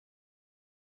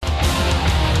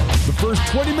first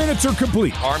 20 minutes are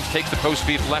complete. Harms takes the post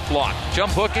feed left block.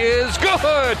 Jump hook is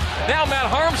good. Now Matt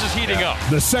Harms is heating up.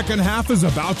 The second half is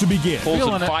about to begin. Pulls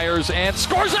and fires and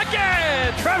scores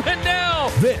again. Trevin Knell.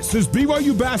 This is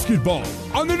BYU basketball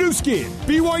on the new skin,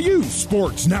 BYU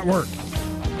Sports Network.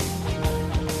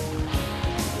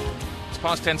 Let's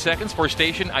pause 10 seconds for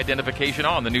station identification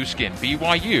on the new skin,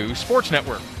 BYU Sports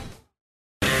Network.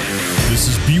 This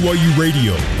is BYU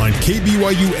Radio on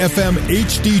KBYU FM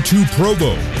HD2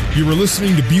 Provo. You are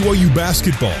listening to BYU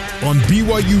basketball on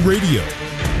BYU Radio.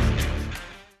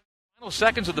 Final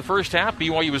seconds of the first half,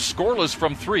 BYU was scoreless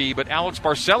from three, but Alex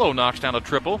Barcelo knocks down a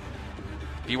triple.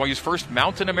 BYU's first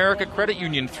Mountain America Credit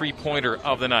Union three-pointer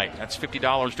of the night. That's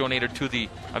 $50 donated to the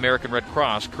American Red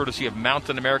Cross, courtesy of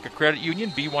Mountain America Credit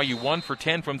Union. BYU 1 for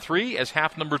 10 from three as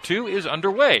half number 2 is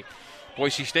underway.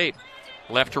 Boise State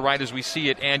left to right as we see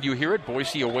it and you hear it.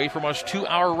 Boise away from us to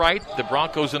our right. The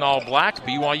Broncos in all black,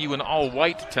 BYU in all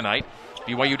white tonight.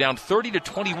 BYU down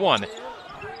 30-21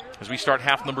 as we start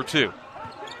half number 2.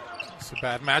 It's a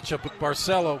bad matchup with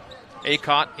Barcelo.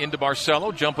 Acott into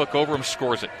Barcelo, jump hook over him,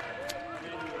 scores it.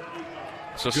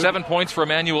 So 7 points for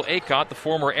Emmanuel Acott, the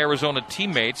former Arizona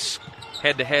teammates,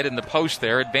 head-to-head in the post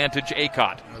there. Advantage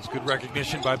Acott. That was good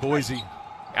recognition by Boise.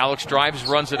 Alex drives,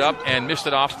 runs it up, and missed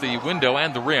it off the window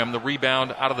and the rim. The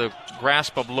rebound out of the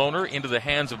grasp of Lohner into the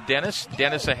hands of Dennis.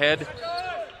 Dennis ahead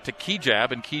to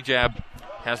Kejab, and Kejab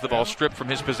has the ball stripped from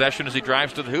his possession as he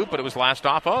drives to the hoop, but it was last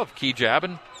off of Kejab,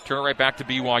 and turn it right back to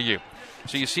BYU.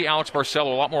 So you see Alex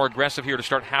Barcelo a lot more aggressive here to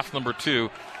start half number 2.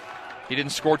 He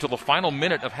didn't score till the final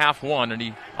minute of half 1, and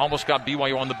he almost got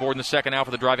BYU on the board in the second half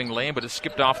of the driving lane, but it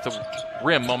skipped off the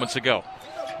rim moments ago.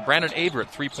 Brandon Averett,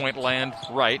 three-point land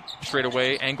right, straight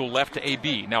away, angle left to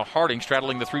AB. Now Harding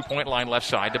straddling the three-point line left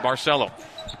side to Barcelo.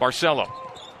 Barcelo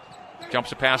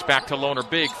jumps a pass back to Lohner.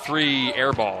 Big three,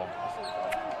 air ball.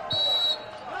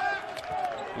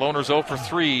 Lohner's 0 for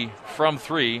 3 from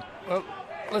 3. Well,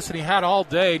 listen, he had all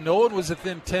day. No one was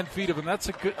within 10 feet of him. That's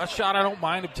a shot. I don't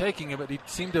mind him taking it, but he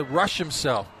seemed to rush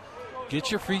himself. Get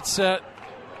your feet set.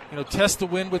 Test the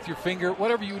wind with your finger,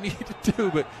 whatever you need to do,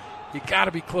 but you got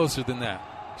to be closer than that.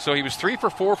 So he was 3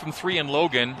 for 4 from 3 in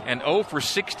Logan and 0 for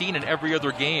 16 in every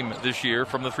other game this year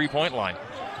from the three-point line.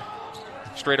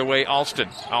 Straight away, Alston.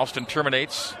 Alston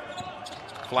terminates.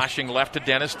 Flashing left to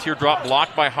Dennis. Teardrop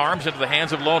blocked by Harms into the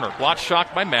hands of Lohner. Block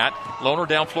shot by Matt. Lohner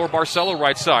down floor, Barcelo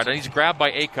right side. And he's grabbed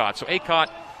by Acott. So Acott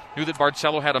knew that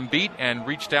Barcelo had him beat and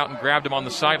reached out and grabbed him on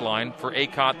the sideline. For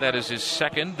Acott, that is his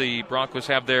second. The Broncos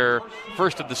have their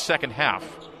first of the second half.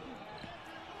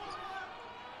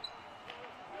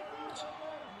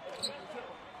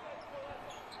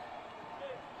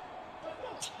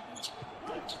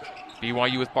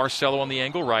 BYU with Barcelo on the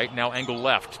angle right, now angle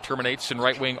left. Terminates and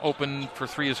right wing open for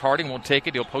 3 is Harding. Won't take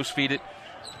it. He'll post feed it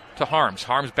to Harms.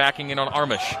 Harms backing in on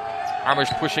Armish. Armish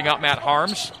pushing out Matt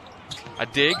Harms. A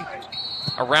dig.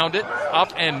 Around it.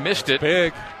 Up and missed it.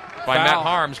 Big by foul. Matt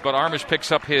Harms, but Armish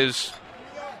picks up his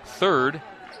third,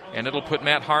 and it'll put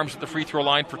Matt Harms at the free throw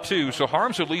line for 2. So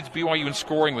Harms, who leads BYU in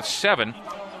scoring with 7,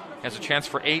 has a chance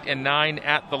for 8 and 9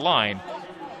 at the line.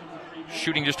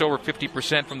 Shooting just over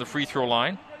 50% from the free throw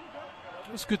line.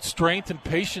 It was good strength and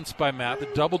patience by Matt. The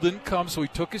double didn't come, so he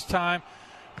took his time,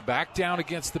 back down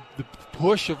against the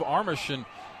push of Armish, and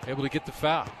able to get the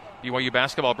foul. BYU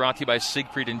basketball brought to you by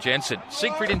Siegfried and Jensen.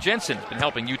 Siegfried and Jensen has been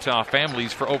helping Utah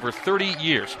families for over 30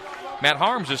 years. Matt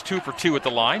Harms is 2 for 2 at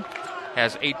the line,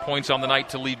 has 8 points on the night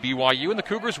to lead BYU, and the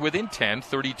Cougars within 10,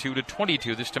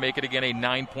 32-22. This to make it again a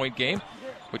 9-point game,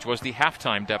 which was the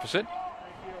halftime deficit.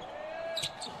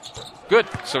 Good.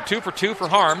 So 2 for 2 for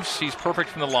Harms. He's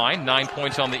perfect from the line. 9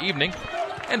 points on the evening.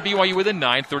 And BYU within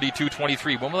 9,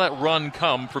 32-23. When will that run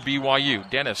come for BYU?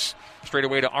 Dennis straight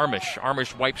away to Armish.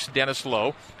 Armish wipes Dennis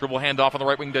low. Dribble handoff on the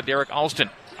right wing to Derek Alston.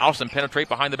 Alston penetrate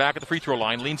behind the back at the free throw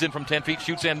line. Leans in from 10 feet.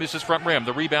 Shoots and misses front rim.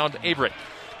 The rebound, Averett.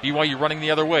 BYU running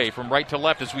the other way from right to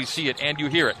left as we see it and you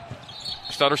hear it.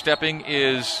 Stutter stepping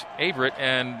is Averett,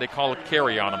 and they call it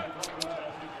carry on him.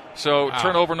 So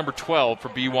turnover number 12 for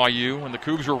BYU, and the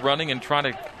Cougs were running and trying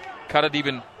to cut it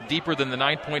even deeper than the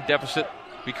 9-point deficit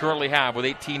we currently have with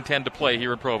 18-10 to play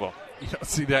here in Provo. You don't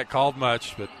see that called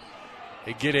much, but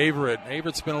they get Averett.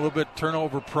 Averett's been a little bit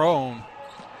turnover prone.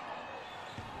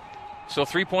 So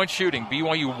 3-point shooting,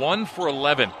 BYU 1 for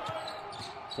 11.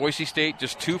 Boise State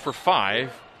just 2 for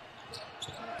 5.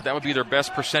 That would be their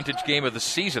best percentage game of the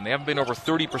season. They haven't been over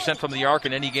 30% from the arc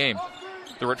in any game.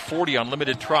 They're at 40 on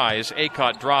limited tries.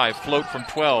 Acott drive, float from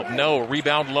 12. No.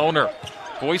 Rebound, Lohner.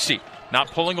 Boise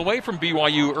not pulling away from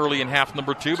BYU early in half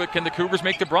number 2, but can the Cougars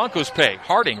make the Broncos pay?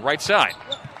 Harding, right side.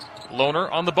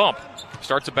 Lohner on the bump.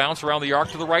 Starts a bounce around the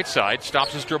arc to the right side.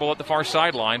 Stops his dribble at the far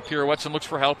sideline. Pirouettes and looks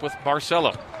for help with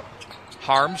Barcelo.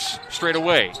 Harms straight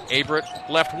away. Averett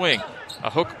left wing. A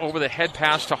hook over the head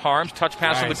pass to Harms. Touch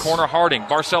pass in the corner. Harding.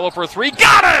 Barcelo for a three.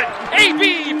 Got it!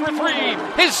 AB for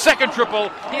three. His second triple.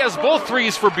 He has both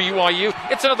threes for BYU.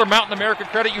 It's another Mountain America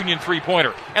Credit Union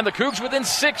three-pointer. And the Cougs within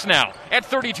 6 now at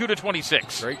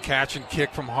 32-26. Great catch and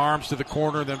kick from Harms to the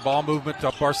corner. Then ball movement to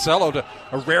Barcelo to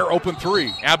a rare open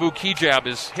three. Abu Kijab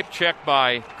is hip checked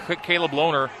by Caleb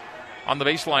Lohner on the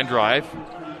baseline drive.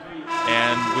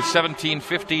 And with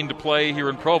 17:15 to play here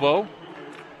in Provo,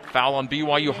 foul on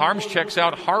BYU. Harms checks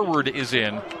out. Harward is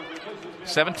in.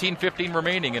 17:15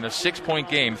 remaining in a 6-point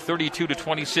game,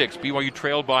 32-26. BYU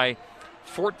trailed by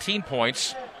 14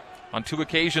 points on 2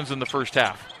 occasions in the first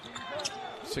half.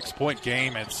 6-point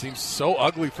game, and it seems so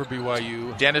ugly for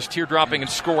BYU. Dennis teardropping and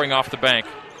scoring off the bank.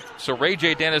 So Ray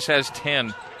J. Dennis has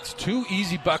 10. It's 2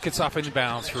 easy buckets off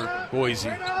inbounds for Boise.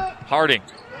 Harding.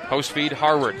 Post feed,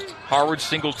 Harward. Harward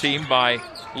single team by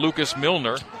Lucas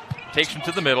Milner. Takes him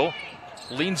to the middle.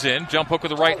 Leans in. Jump hook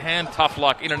with the right hand. Tough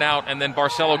luck. In and out. And then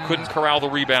Barcelo couldn't corral the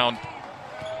rebound.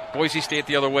 Boise State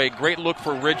the other way. Great look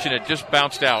for Rich, and it just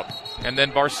bounced out. And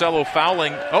then Barcelo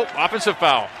fouling. Oh, offensive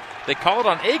foul. They call it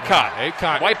on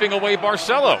Acott. Wiping away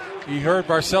Barcelo. He heard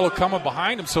Barcelo coming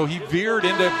behind him, so he veered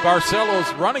into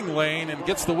Barcelo's running lane and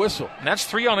gets the whistle. And that's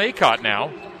 3 on Acott now.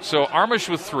 So Armish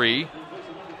with 3.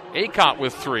 Acott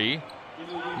with 3.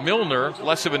 Milner,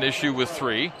 less of an issue with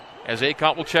 3, as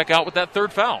Acott will check out with that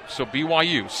third foul. So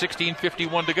BYU,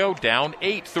 16:51 to go, down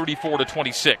 8,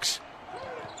 34-26.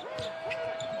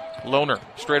 Lohner,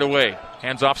 straight away,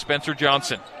 hands off Spencer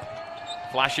Johnson.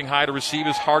 Flashing high to receive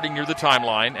is Harding near the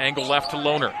timeline. Angle left to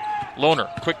Lohner. Lohner,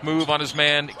 quick move on his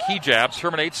man, Kijab,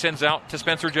 terminates, sends out to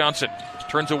Spencer Johnson.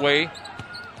 Turns away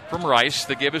from Rice.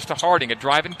 The give is to Harding, a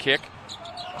drive and kick.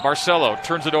 Barcelo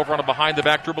turns it over on a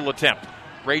behind-the-back dribble attempt.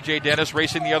 Ray J. Dennis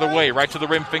racing the other way, right to the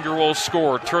rim, finger roll,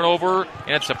 score. Turnover,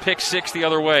 and it's a pick 6 the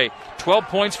other way. 12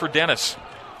 points for Dennis.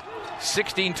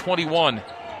 16-21,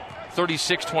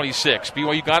 36-26.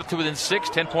 BYU got it to within 6,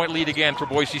 10-point lead again for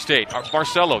Boise State.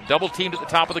 Barcelo, double-teamed at the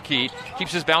top of the key,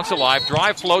 keeps his bounce alive,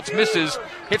 drive floats, misses,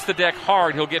 hits the deck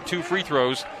hard. He'll get 2 free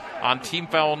throws on team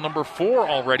foul number 4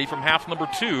 already from half number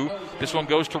 2. This one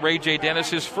goes to Ray J. Dennis,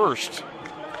 his first.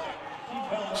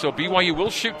 So BYU will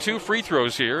shoot 2 free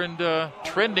throws here, and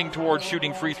trending towards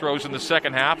shooting free throws in the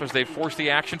second half as they force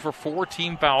the action for 4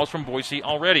 team fouls from Boise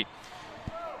already.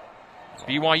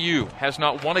 BYU has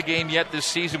not won a game yet this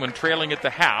season when trailing at the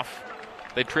half.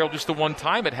 They trailed just the one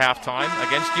time at halftime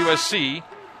against USC.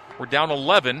 We're down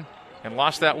 11 and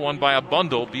lost that one by a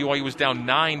bundle. BYU was down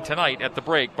 9 tonight at the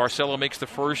break. Barcelo makes the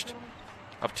first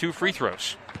of 2 free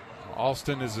throws.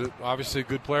 Alston is obviously a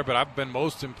good player, but I've been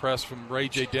most impressed from Ray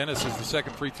J. Dennis as the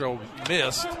second free throw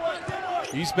missed.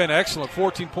 He's been excellent,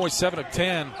 14 points, 7 of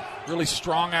 10. Really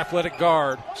strong athletic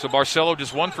guard. So Barcelo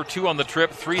just 1 for 2 on the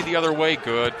trip, 3 the other way.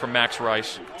 Good from Max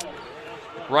Rice.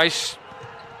 Rice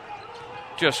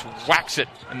just whacks it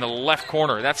in the left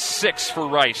corner. That's 6 for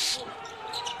Rice.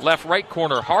 Left, right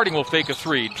corner. Harding will fake a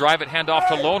 3. Drive it, hand off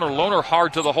to Lohner. Lohner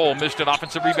hard to the hole. Missed it.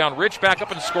 Offensive rebound. Rich back up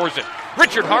and scores it.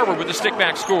 Richard Harward with the stick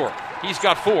back score. He's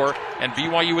got 4, and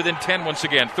BYU within 10 once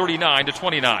again,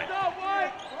 39-29.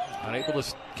 Unable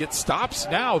to get stops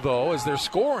now, though, as they're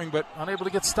scoring, but unable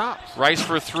to get stops. Rice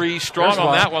for 3. Strong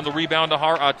on that one. The rebound to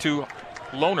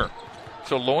Lohner.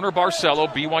 So Lohner, Barcelo,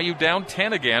 BYU down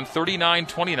 10 again,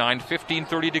 39-29,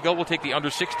 15:30 to go. We'll take the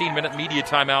under 16-minute media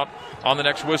timeout on the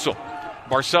next whistle.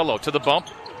 Barcelo to the bump.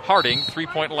 Harding,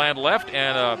 3-point land left,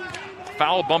 and a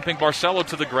foul bumping Barcelo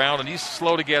to the ground, and he's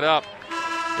slow to get up.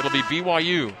 It'll be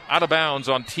BYU out of bounds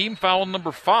on team foul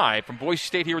number 5 from Boise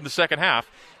State here in the second half.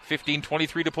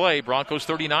 15:23 to play. Broncos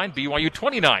 39, BYU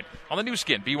 29 on the new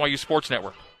skin, BYU Sports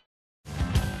Network.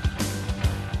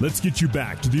 Let's get you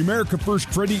back to the America First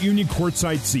Credit Union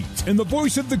courtside seats and the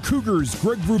voice of the Cougars,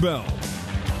 Greg Wrubell.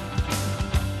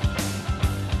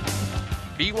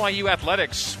 BYU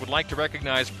Athletics would like to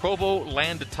recognize Provo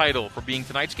Land Title for being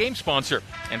tonight's game sponsor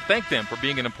and thank them for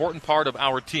being an important part of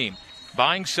our team.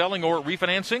 Buying, selling, or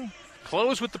refinancing?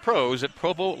 Close with the pros at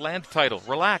Provo Land Title.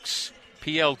 Relax.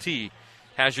 PLT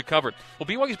has you covered. Well,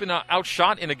 BYU's been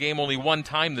outshot in a game only one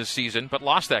time this season, but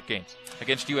lost that game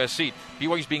against USC.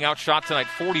 BYU's being outshot tonight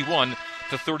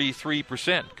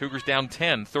 41-33%. Cougars down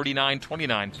 10,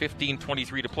 39-29,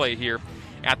 15:23 to play here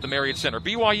at the Marriott Center.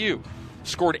 BYU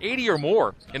scored 80 or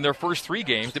more in their first 3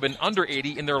 games. They've been under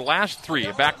 80 in their last 3.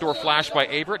 A backdoor flash by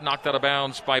Averett, knocked out of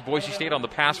bounds by Boise State on the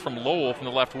pass from Lowell from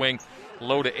the left wing.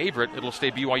 Low to Averett. It'll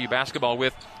stay BYU basketball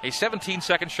with a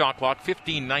 17-second shot clock,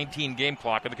 15-19 game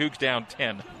clock, and the Cougs down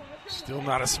 10. Still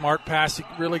not a smart pass. You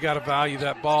really got to value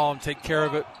that ball and take care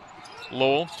of it.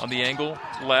 Lowell on the angle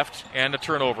left and a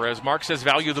turnover. As Mark says,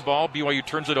 value the ball. BYU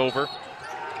turns it over.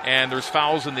 And there's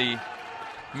fouls in the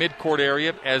midcourt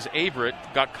area as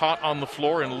Averett got caught on the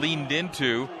floor and leaned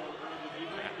into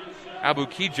Abu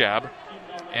Kijab.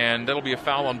 And that'll be a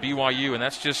foul on BYU, and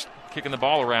that's just kicking the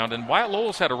ball around. And Wyatt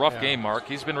Lowell's had a rough game, Mark.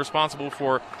 He's been responsible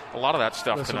for a lot of that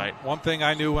stuff tonight. One thing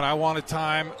I knew when I wanted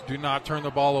time, do not turn the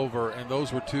ball over. And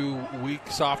those were 2 weak,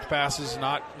 soft passes,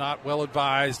 not well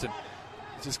advised. And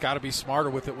he's just got to be smarter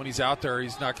with it when he's out there.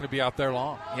 He's not going to be out there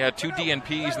long. He had 2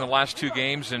 DNPs in the last 2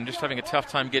 games and just having a tough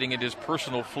time getting into his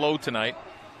personal flow tonight.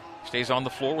 Stays on the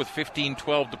floor with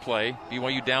 15-12 to play.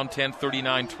 BYU down 10,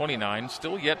 39-29.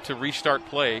 Still yet to restart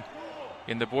play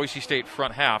in the Boise State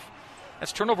front half.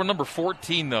 That's turnover number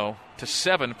 14, though, to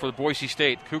 7 for Boise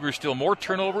State. Cougars still more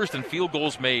turnovers than field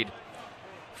goals made.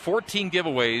 14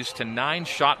 giveaways to 9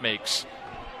 shot makes.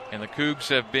 And the Cougs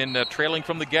have been trailing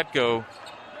from the get-go.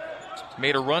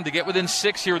 Made a run to get within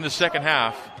 6 here in the second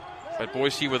half. But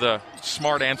Boise with a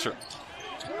smart answer.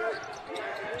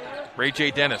 Ray J.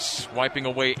 Dennis wiping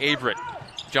away Averett.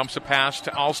 Jumps a pass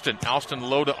to Alston. Alston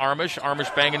low to Armish.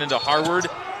 Armish banging into Harward.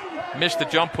 Missed the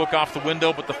jump hook off the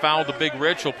window, but the foul to Big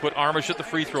Rich will put Armish at the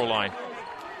free throw line.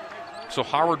 So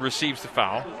Howard receives the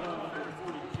foul.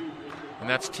 And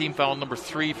that's team foul number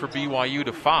 3 for BYU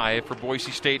to 5 for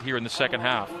Boise State here in the second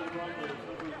half.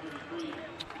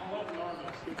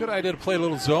 Good idea to play a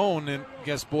little zone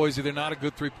against Boise. They're not a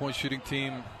good three-point shooting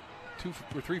team.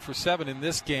 3 for 7 in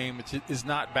this game, which is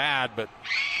not bad, but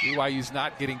BYU's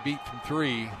not getting beat from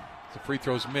 3. The free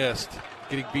throw's missed.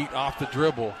 Getting beat off the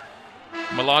dribble.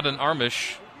 Mladen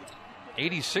Armish,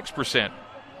 86%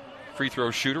 free throw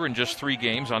shooter in just 3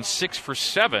 games on 6 for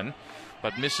 7,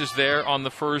 but misses there on the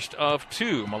first of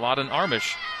 2. Mladen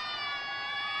Armish.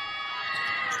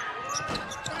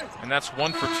 And that's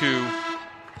 1 for 2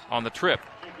 on the trip.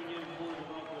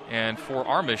 And for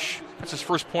Armish, that's his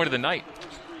first point of the night.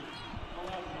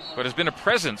 But has been a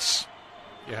presence.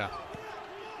 Yeah,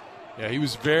 he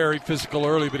was very physical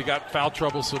early, but he got foul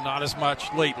trouble, so not as much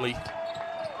lately.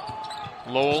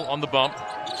 Lowell on the bump,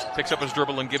 picks up his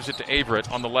dribble and gives it to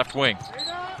Averett on the left wing.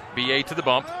 BA to the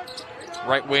bump,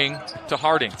 right wing to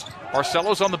Harding.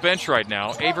 Barcelo's on the bench right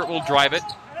now. Averett will drive it,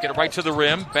 get it right to the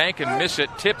rim, bank and miss it.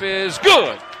 Tip is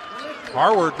good.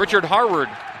 Richard Harward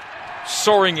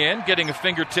soaring in, getting a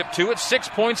fingertip to it. 6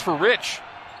 points for Rich.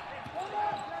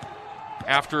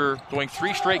 After going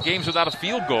 3 straight games without a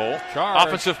field goal.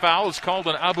 Offensive foul is called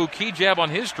on Abu Kijab on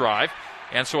his drive.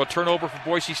 And so a turnover for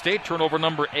Boise State, turnover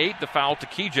number 8, the foul to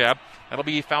Kijab. That'll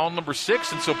be foul number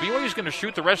 6. And so BYU's going to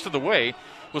shoot the rest of the way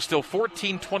with still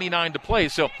 14:29 to play.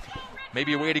 So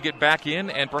maybe a way to get back in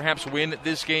and perhaps win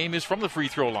this game is from the free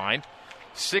throw line.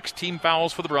 6 team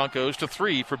fouls for the Broncos to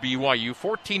 3 for BYU.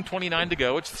 14:29 to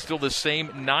go. It's still the same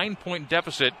 9-point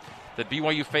deficit that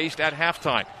BYU faced at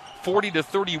halftime.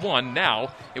 40-31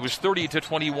 now. It was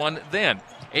 30-21 then.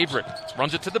 Averett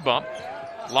runs it to the bump.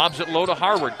 Lobs it low to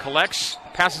Harward. Collects.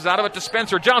 Passes out of it to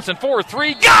Spencer Johnson.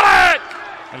 4-3. Got it!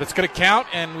 And it's going to count,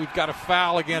 and we've got a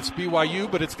foul against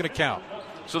BYU, but it's going to count.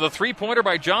 So the three-pointer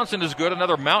by Johnson is good.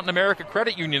 Another Mountain America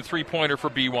Credit Union three-pointer for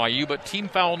BYU, but team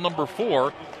foul number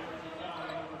 4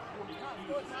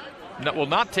 will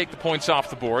not take the points off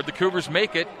the board. The Cougars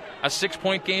make it a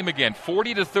 6-point game again.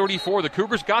 40-34. The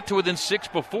Cougars got to within 6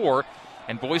 before,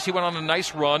 and Boise went on a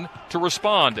nice run to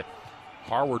respond.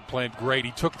 Harward playing great.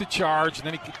 He took the charge, and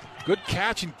then good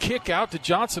catch and kick out to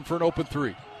Johnson for an open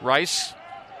 3. Rice,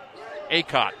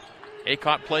 Acott.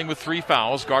 Acott playing with 3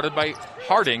 fouls, guarded by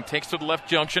Harding, takes to the left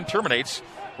junction, terminates.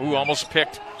 Almost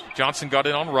picked. Johnson got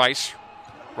in on Rice.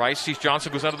 Rice sees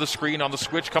Johnson, goes under the screen. On the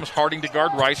switch comes Harding to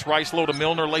guard Rice. Rice low to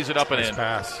Milner, lays it up and in.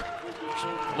 Pass.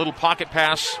 Little pocket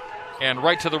pass, and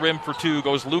right to the rim for 2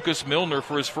 goes Lucas Milner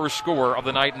for his first score of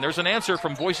the night. And there's an answer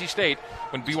from Boise State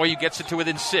when BYU gets it to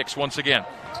within 6 once again.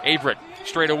 Averett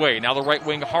straight away. Now the right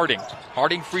wing Harding.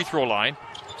 Harding free throw line.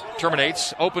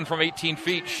 Terminates, open from 18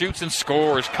 feet, shoots and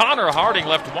scores. Connor Harding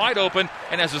left wide open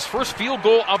and has his first field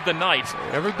goal of the night.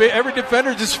 Every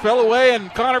defender just fell away,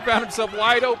 and Connor found himself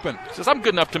wide open. Says, I'm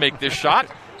good enough to make this shot.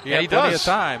 And he does. Of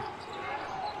time.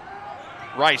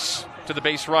 Rice to the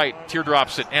base right,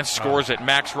 teardrops it and scores it.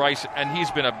 Max Rice, and he's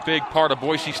been a big part of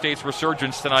Boise State's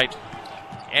resurgence tonight.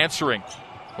 Answering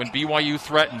when BYU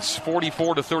threatens,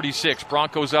 44-36.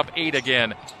 Broncos up 8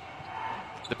 again.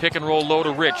 The pick and roll low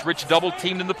to Rich. Rich double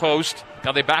teamed in the post.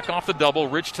 Now they back off the double.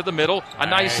 Rich to the middle. A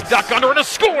nice duck under and a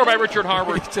score by Richard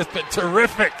Harward. He's just been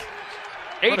terrific.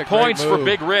 8 points for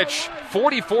Big Rich.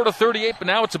 44-38, but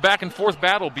now it's a back-and-forth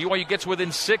battle. BYU gets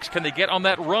within 6. Can they get on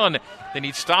that run? They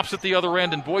need stops at the other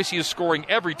end, and Boise is scoring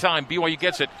every time BYU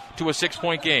gets it to a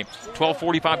 6-point game.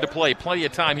 12:45 to play. Plenty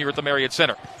of time here at the Marriott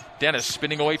Center. Dennis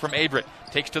spinning away from Averett.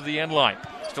 Takes to the end line.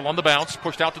 Still on the bounce.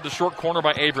 Pushed out to the short corner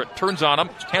by Averett. Turns on him.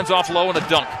 Hands off low and a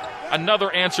dunk.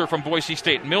 Another answer from Boise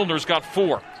State. Milner's got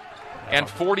 4. And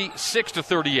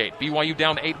 46-38. BYU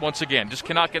down 8 once again. Just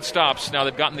cannot get stops. Now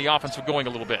they've gotten the offensive going a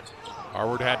little bit.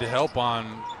 Harward had to help on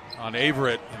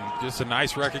Averett. And just a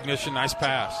nice recognition, nice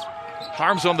pass.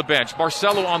 Harms on the bench.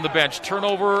 Barcelo on the bench.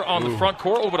 Turnover on the front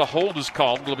court. But a hold is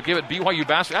called. We'll give it BYU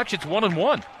basketball. Actually, it's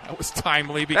 1-1. That was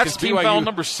timely because that's team BYU foul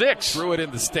number 6. Threw it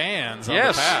in the stands on the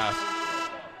pass.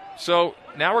 So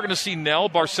now we're going to see Nell,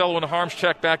 Barcelo, and Harms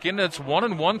check back in. It's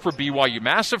 1-1 for BYU.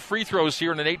 Massive free throws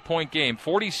here in an 8-point game.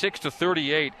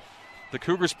 46-38. The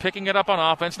Cougars picking it up on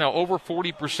offense. Now over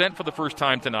 40% for the first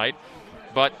time tonight.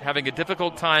 But having a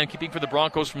difficult time keeping for the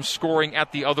Broncos from scoring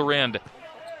at the other end.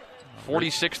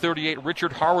 46-38.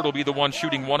 Richard Harward will be the one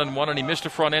shooting 1-1, and he missed a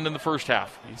front end in the first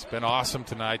half. He's been awesome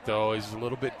tonight, though. He's a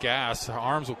little bit gassed.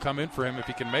 Arms will come in for him if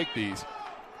he can make these.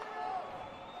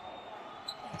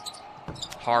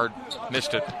 Hard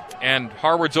missed it. And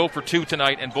Harward's 0 for 2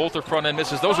 tonight, and both are front end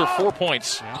misses. Those are 4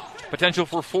 points. Yeah. Potential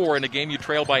for 4 in a game you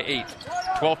trail by 8.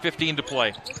 12:15 to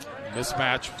play.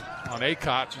 Mismatch on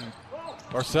Acott and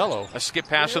Barcelo. A skip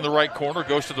pass in the right corner,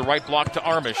 goes to the right block to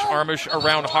Armish. Armish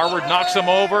around Harward, knocks him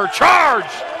over. Charge!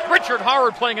 Richard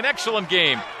Harward playing an excellent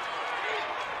game.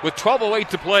 With 12:08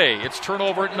 to play, it's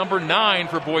turnover at number 9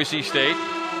 for Boise State.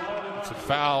 It's a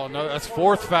foul. No, that's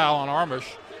 4th foul on Armish.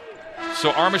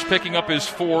 So Armish picking up his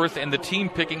 4th, and the team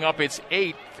picking up its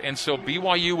 8th. And so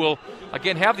BYU will,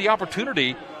 again, have the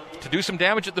opportunity to do some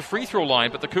damage at the free throw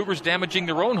line, but the Cougars damaging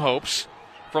their own hopes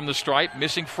from the stripe,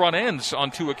 missing front ends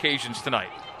on 2 occasions tonight.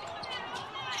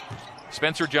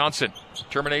 Spencer Johnson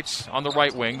terminates on the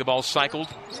right wing. The ball cycled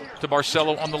to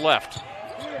Barcelo on the left.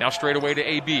 Now straight away to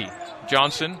AB.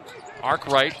 Johnson, arc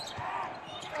right.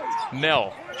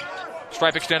 Nell,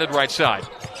 stripe extended right side.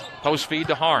 Post feed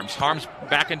to Harms. Harms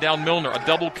backing down Milner. A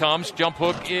double comes. Jump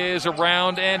hook is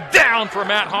around and down for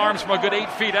Matt Harms from a good 8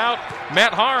 feet out.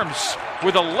 Matt Harms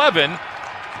with 11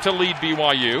 to lead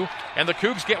BYU. And the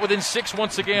Cougs get within 6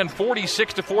 once again,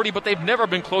 46-40, but they've never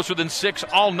been closer than 6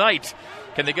 all night.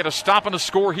 Can they get a stop and a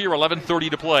score here? 11:30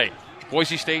 to play.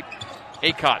 Boise State,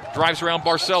 Acott drives around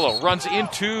Barcelo, runs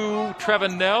into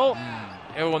Trevin Nell.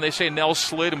 And when they say Nell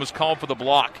slid and was called for the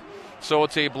block. So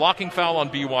it's a blocking foul on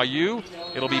BYU.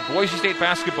 It'll be Boise State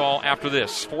basketball after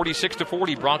this.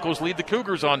 46-40, Broncos lead the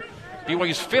Cougars on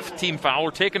BYU's 5th team foul.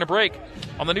 We're taking a break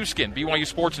on the new skin, BYU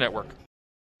Sports Network.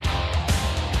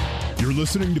 You're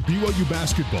listening to BYU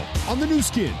Basketball on the new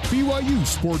skin, BYU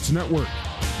Sports Network.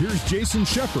 Here's Jason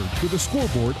Shepard with a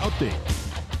scoreboard update.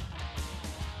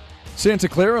 Santa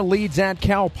Clara leads at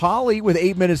Cal Poly with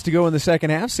 8 minutes to go in the second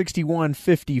half,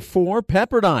 61-54.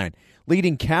 Pepperdine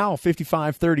leading Cal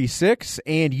 55-36,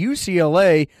 and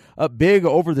UCLA up big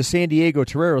over the San Diego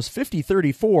Toreros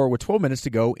 50-34 with 12 minutes to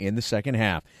go in the second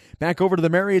half. Back over to the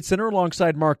Marriott Center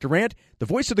alongside Mark Durant, the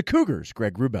voice of the Cougars,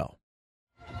 Greg Wrubell.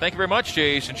 Thank you very much,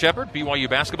 Jason Shepard. BYU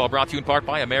Basketball brought to you in part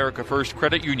by America First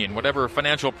Credit Union. Whatever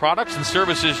financial products and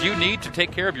services you need to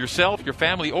take care of yourself, your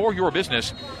family, or your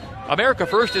business, America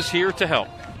First is here to help.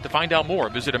 To find out more,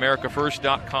 visit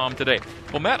americafirst.com today.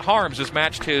 Well, Matt Harms has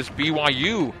matched his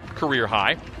BYU career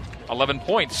high, 11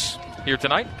 points here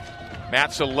tonight.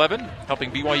 Matt's 11,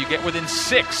 helping BYU get within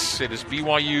 6. It is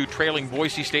BYU trailing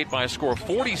Boise State by a score of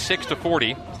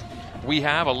 46-40. We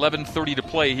have 11:30 to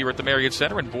play here at the Marriott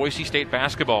Center in Boise State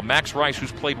basketball. Max Rice,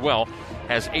 who's played well,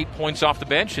 has 8 points off the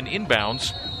bench and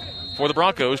inbounds for the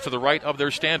Broncos to the right of their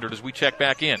standard as we check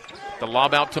back in. The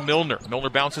lob out to Milner.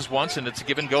 Milner bounces once, and it's a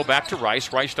give and go back to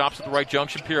Rice. Rice stops at the right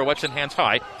junction, pirouettes and hands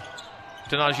high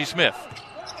to Najee Smith.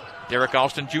 Derek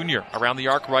Alston Jr. around the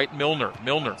arc right, Milner.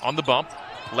 Milner on the bump,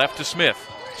 left to Smith.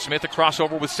 Smith a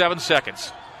crossover with 7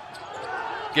 seconds.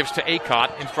 Gives to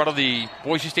Acott in front of the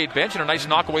Boise State bench, and a nice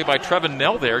knockaway by Trevin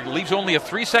Nell there. He leaves only a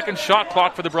 3-second shot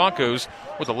clock for the Broncos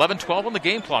with 11-12 on the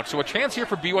game clock. So a chance here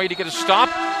for BYU to get a stop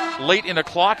late in the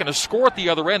clock, and a score at the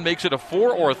other end makes it a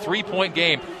 4 or a 3-point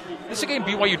game. This is a game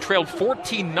BYU trailed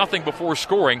 14-0 before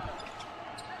scoring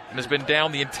and has been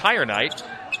down the entire night,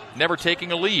 never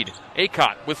taking a lead.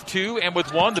 Acott with 2 and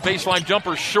with 1. The baseline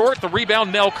jumper short. The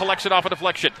rebound, Nell collects it off a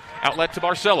deflection. Outlet to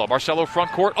Barcelo. Barcelo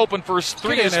front court, open for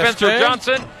 3 is Spencer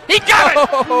Johnson. He got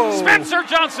it! Spencer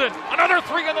Johnson, another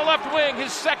 3 on the left wing,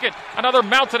 his second. Another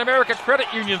Mountain America Credit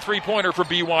Union three-pointer for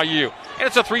BYU. And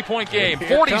it's a 3-point game,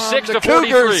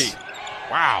 46-43.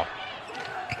 Wow.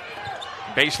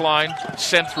 Baseline,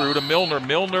 sent through to Milner.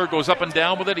 Milner goes up and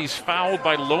down with it. He's fouled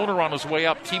by Lohner on his way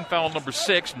up. Team foul number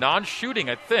 6. Non-shooting,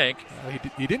 I think.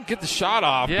 He didn't get the shot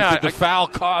off. Yeah, the foul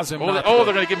caused him. They're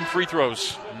going to give him free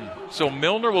throws. So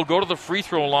Milner will go to the free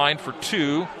throw line for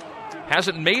 2.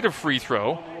 Hasn't made a free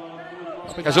throw.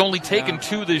 Has only taken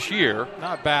 2 this year.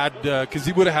 Not bad, because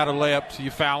he would have had a layup, so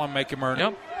you foul him, make him earn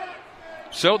it.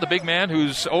 So the big man,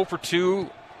 who's 0 for 2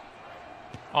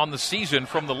 on the season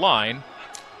from the line,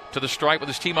 to the stripe with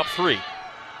his team up 3.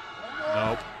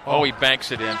 Nope. Oh, he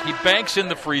banks it in. He banks in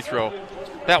the free throw.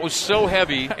 That was so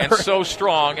heavy and so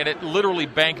strong, and it literally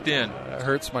banked in. It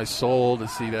hurts my soul to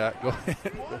see that. Go ahead.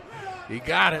 He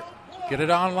got it. Get it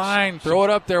online. Throw it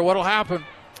up there. What'll happen?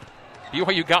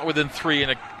 BYU got within 3,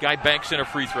 and a guy banks in a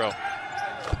free throw.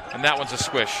 And that one's a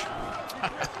swish.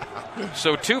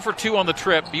 So 2 for 2 on the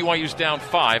trip. BYU's down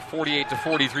 5,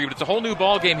 48-43. But it's a whole new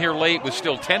ball game here late with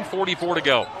still 10:44 to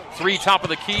go. 3 top of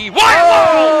the key.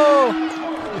 Wyatt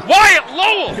Lowell! Wyatt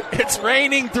Lowell! It's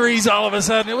raining threes all of a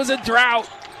sudden. It was a drought.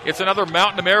 It's another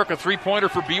Mountain America 3-pointer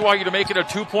for BYU to make it a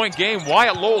 2-point game.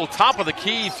 Wyatt Lowell, top of the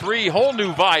key, 3. Whole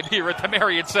new vibe here at the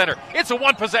Marriott Center. It's a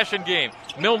 1-possession game.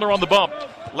 Milner on the bump.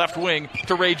 Left wing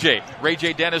to Ray J. Ray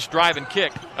J. Dennis drive and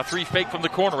kick. A 3 fake from the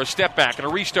corner. A step back and a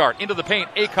restart. Into the paint.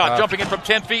 Acott jumping in from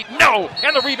 10 feet. No!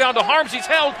 And the rebound to Harms. He's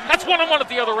held. That's 1-on-1 at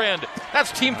the other end.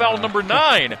 That's team foul number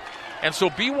 9. And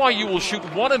so BYU will shoot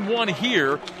 1-and-1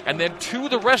 here and then 2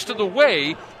 the rest of the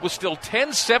way with still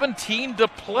 10:17 to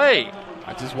play.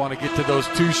 I just want to get to those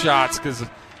 2 shots because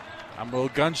I'm a little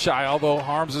gun shy, although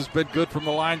Harms has been good from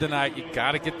the line tonight. You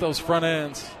got to get those front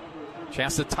ends.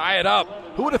 Chance to tie it up.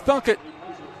 Who would have thunk it?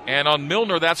 And on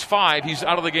Milner, that's 5. He's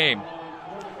out of the game.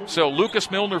 So Lucas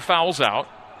Milner fouls out.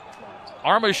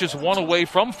 Armish is 1 away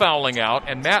from fouling out.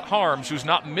 And Matt Harms, who's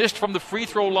not missed from the free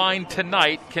throw line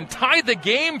tonight, can tie the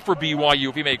game for BYU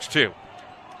if he makes 2.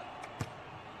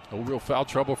 No real foul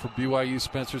trouble for BYU.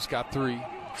 Spencer's got 3.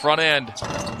 Front end,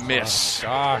 miss. Oh,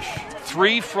 gosh.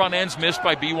 3 front ends missed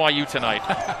by BYU tonight.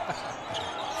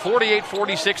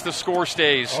 48-46, the score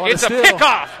stays. It's a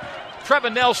pickoff.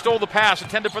 Trevin Nell stole the pass,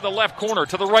 intended for the left corner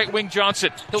to the right wing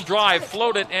Johnson. He'll drive,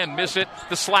 float it, and miss it.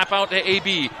 The slap out to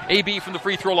AB. AB from the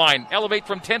free throw line. Elevate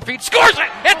from 10 feet. Scores it!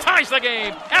 It ties the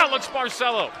game. Alex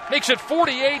Barcelo makes it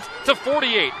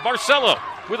 48-48. Barcelo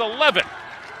with 11.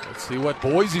 Let's see what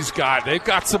Boise's got. They've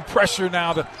got some pressure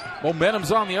now. The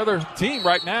momentum's on the other team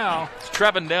right now.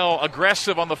 Trevin Nell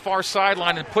aggressive on the far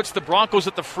sideline and puts the Broncos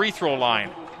at the free throw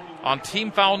line. On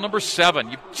team foul number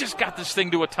 7. You've just got this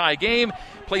thing to a tie game.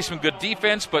 Play some good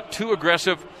defense, but too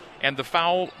aggressive. And the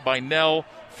foul by Nell.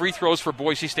 Free throws for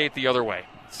Boise State the other way.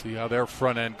 Let's see how their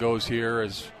front end goes here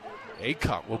as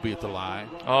Acott will be at the line.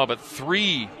 Oh, but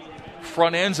 3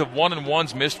 front ends of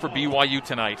 1-and-1s missed for BYU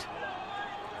tonight.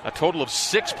 A total of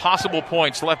 6 possible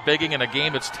points left begging in a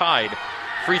game that's tied.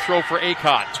 Free throw for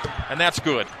Acott, and that's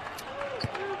good.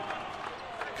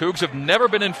 Cougs have never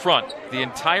been in front the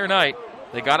entire night.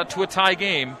 They got it to a tie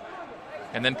game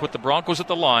and then put the Broncos at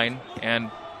the line,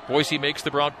 and Boise makes the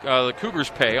Cougars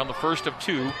pay on the first of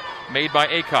 2 made by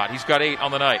Acott. He's got 8 on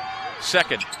the night.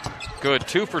 Second, good,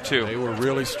 2 for 2. They were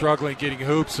really struggling getting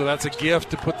hoops, so that's a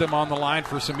gift to put them on the line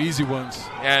for some easy ones.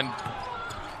 And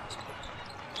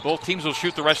both teams will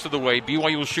shoot the rest of the way.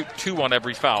 BYU will shoot 2 on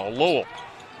every foul. Lowell,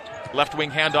 left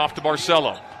wing handoff to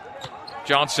Barcelo.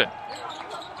 Johnson.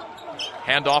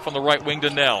 Handoff on the right wing to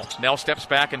Nell. Nell steps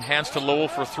back and hands to Lowell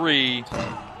for 3.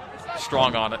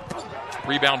 Strong on it.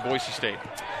 Rebound Boise State.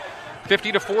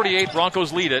 50-48,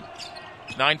 Broncos lead it.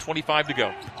 9:25 to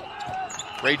go.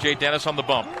 Ray J. Dennis on the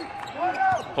bump.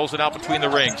 Pulls it out between the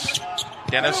rings.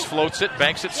 Dennis floats it,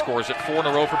 banks it, scores it. 4 in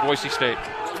a row for Boise State.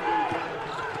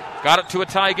 Got it to a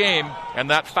tie game, and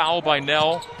that foul by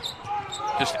Nell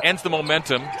just ends the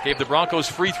momentum. Gave the Broncos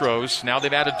free throws. Now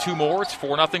they've added 2 more. It's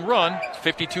 4-0 run.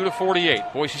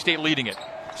 52-48. Boise State leading it.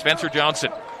 Spencer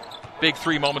Johnson. Big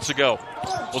 3 moments ago.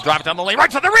 Will drive it down the lane right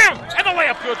to the rim. And the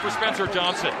layup good for Spencer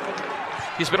Johnson.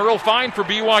 He's been a real find for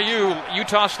BYU.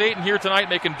 Utah State in here tonight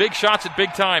making big shots at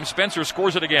big time. Spencer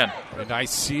scores it again. A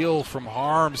nice seal from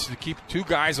Harms to keep 2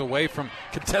 guys away from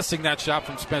contesting that shot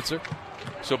from Spencer.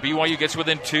 So BYU gets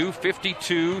within 2,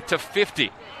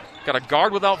 52-50. Got a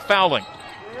guard without fouling.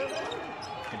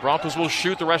 The Broncos will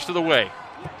shoot the rest of the way.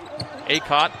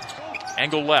 Acott,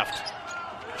 angle left.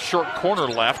 Short corner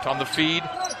left on the feed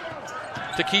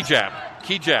to Kejab.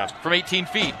 Kejab from 18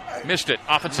 feet. Missed it.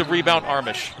 Offensive rebound,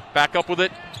 Armish. Back up with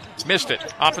it. Missed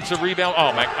it. Offensive rebound.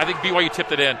 Oh, man. I think BYU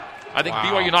tipped it in. I think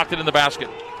BYU knocked it in the basket.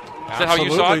 Is that how you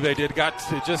saw it? They did. Got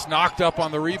just knocked up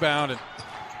on the rebound. And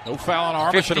no foul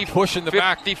on Armish and a push in the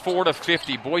back.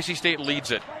 54-50. Boise State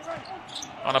leads it.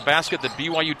 on a basket that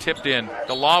BYU tipped in.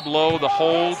 The lob low, the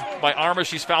hold by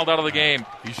Armish. He's fouled out of the game.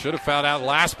 He should have fouled out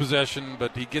last possession,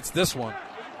 but he gets this one.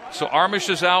 So Armish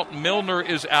is out, Milner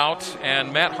is out,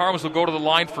 and Matt Harms will go to the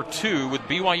line for 2 with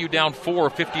BYU down 4,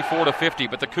 54-50.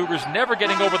 But the Cougars never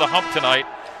getting over the hump tonight,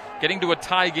 getting to a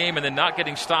tie game and then not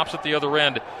getting stops at the other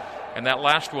end. And that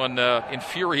last one,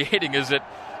 infuriating as it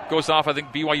goes off, I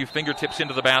think BYU fingertips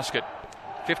into the basket.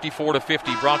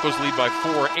 54-50, Broncos lead by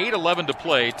 4, 8:11 to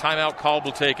play. Timeout call,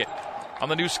 will take it. On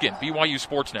the new skin, BYU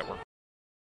Sports Network.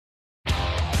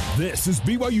 This is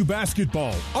BYU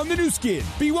Basketball on the new skin,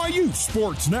 BYU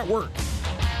Sports Network.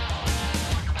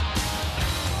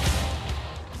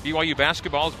 BYU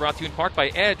Basketball is brought to you in part by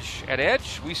Edge. At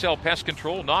Edge, we sell pest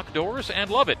control, knock doors, and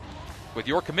love it. With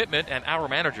your commitment and our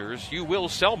managers, you will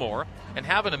sell more and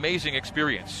have an amazing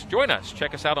experience. Join us.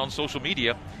 Check us out on social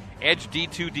media,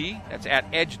 EdgeD2D. That's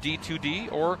at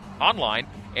EdgeD2D, or online,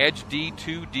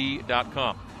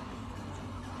 EdgeD2D.com.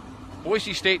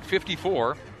 Boise State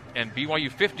 54 and BYU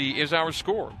 50 is our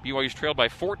score. BYU's trailed by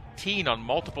 14 on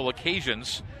multiple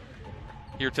occasions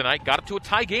here tonight. Got it to a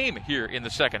tie game here in the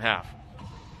second half.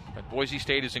 But Boise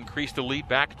State has increased the lead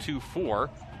back to 4.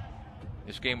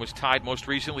 This game was tied most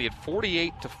recently at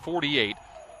 48-48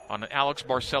 on an Alex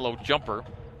Barcelo jumper.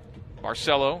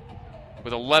 Barcelo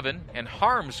with 11 and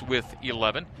Harms with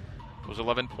 11. Those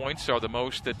 11 points are the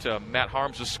most that Matt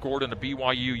Harms has scored in a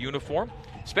BYU uniform.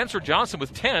 Spencer Johnson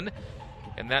with 10,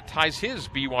 and that ties his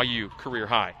BYU career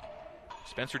high.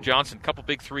 Spencer Johnson, couple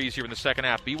big threes here in the second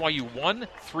half. BYU 1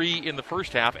 3 in the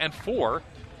first half and 4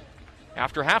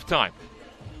 after halftime.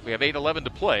 We have 8:11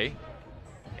 to play.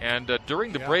 And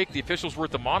during the break, the officials were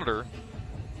at the monitor.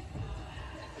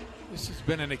 This has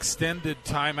been an extended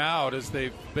timeout as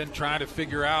they've been trying to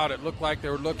figure out. It looked like they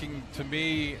were looking to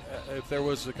me if there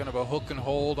was a kind of a hook and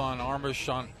hold on Armish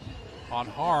on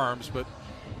Harms, but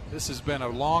this has been a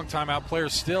long timeout.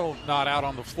 Players still not out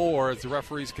on the floor as the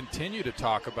referees continue to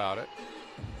talk about it.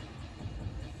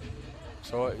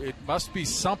 So it must be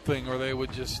something, or they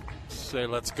would just say,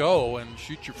 let's go and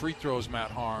shoot your free throws, Matt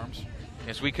Harms.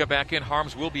 As we come back in,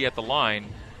 Harms will be at the line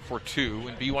for 2,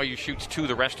 and BYU shoots 2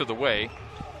 the rest of the way.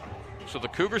 So the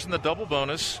Cougars in the double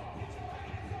bonus,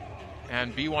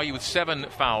 and BYU with 7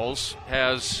 fouls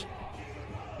has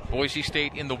Boise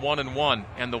State in the 1-1,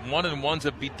 and the 1-1s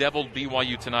have bedeviled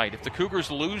BYU tonight. If the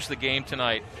Cougars lose the game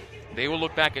tonight, they will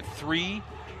look back at 3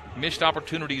 missed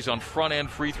opportunities on front-end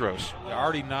free throws. They're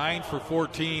already 9 for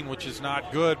 14, which is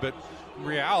not good, but in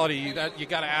reality, you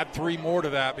got to add 3 more to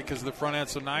that because of the front end.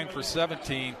 So 9 for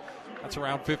 17, that's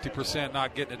around 50%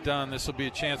 not getting it done. This will be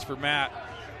a chance for Matt.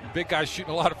 Big guy's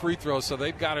shooting a lot of free throws, so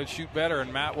they've got to shoot better,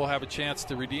 and Matt will have a chance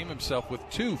to redeem himself with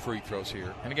 2 free throws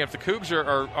here. And again, if the Cougs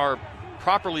are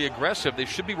properly aggressive, they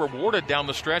should be rewarded down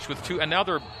the stretch with 2. And now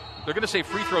they're going to say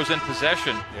free throws in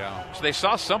possession. Yeah. So they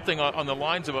saw something on the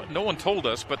lines of no one told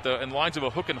us, but in the lines of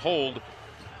a hook and hold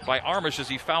by Armish as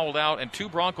he fouled out, and 2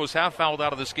 Broncos have fouled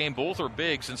out of this game. Both are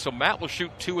bigs, and so Matt will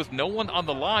shoot 2 with no one on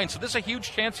the line. So this is a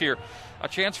huge chance here, a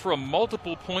chance for a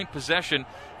multiple-point possession,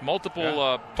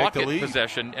 bucket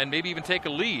possession, and maybe even take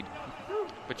a lead.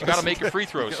 But you got to make your free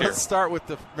throws here. Let's start with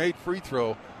the made free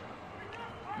throw.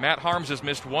 Matt Harms has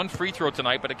missed 1 free throw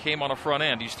tonight, but it came on a front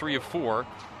end. He's 3 of 4.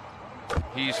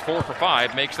 He's 4 for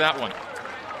 5, makes that one.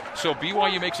 So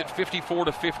BYU makes it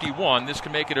 54-51. This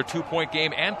can make it a 2-point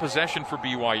game and possession for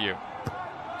BYU.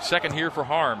 Second here for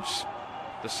Harms,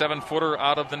 the 7-footer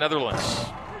out of the Netherlands.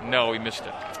 No, he missed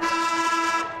it.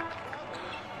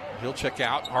 He'll check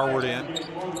out. Harward in.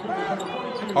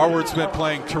 Harward's been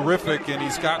playing terrific, and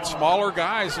he's got smaller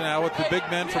guys now with the big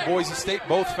men for Boise State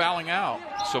both fouling out.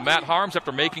 So Matt Harms,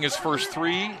 after making his first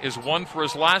 3, is 1 for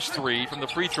his last 3 from the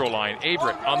free throw line.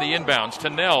 Averett on the inbounds.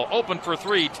 Tennell open for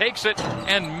 3, takes it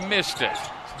and missed it.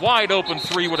 Wide open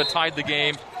 3 would have tied the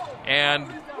game,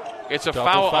 and it's a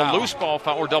foul, a loose ball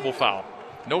foul or double foul.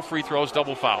 No free throws,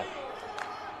 double foul.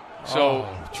 So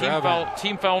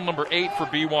team foul number 8 for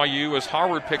BYU as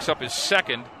Harward picks up his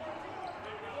second.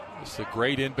 It's a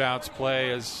great inbounds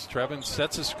play as Trevin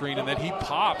sets a screen, and then he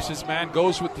pops. His man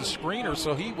goes with the screener,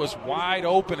 so he was wide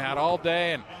open, had all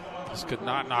day, and just could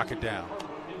not knock it down.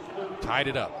 Tied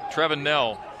it up. Trevin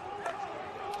Nell,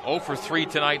 0 for 3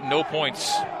 tonight, no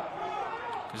points.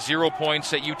 0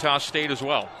 points at Utah State as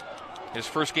well. His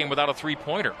first game without a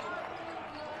three-pointer.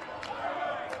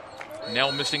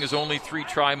 Nell missing his only 3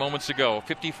 try moments ago.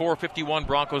 54-51,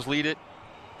 Broncos lead it.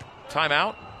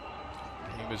 Timeout.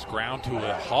 He was ground to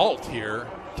a halt here.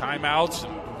 Timeouts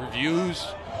and reviews.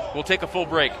 We'll take a full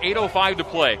break. 8:05 to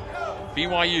play.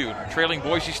 BYU trailing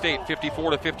Boise State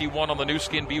 54-51 on the new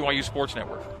skin BYU Sports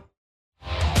Network.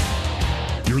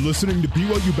 You're listening to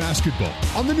BYU Basketball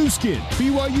on the new skin,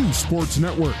 BYU Sports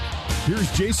Network.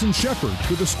 Here's Jason Shepard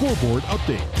with a scoreboard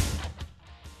update.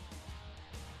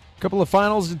 Couple of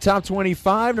finals in top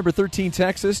 25. Number 13,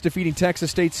 Texas, defeating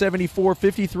Texas State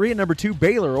 74-53. And number 2,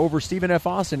 Baylor over Stephen F.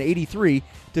 Austin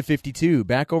 83-52.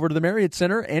 Back over to the Marriott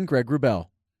Center and Greg Wrubell.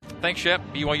 Thanks, Shep.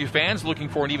 BYU fans looking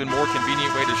for an even more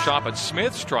convenient way to shop at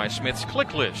Smith's? Try Smith's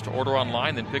Click List. Order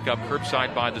online, then pick up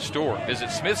curbside by the store. Visit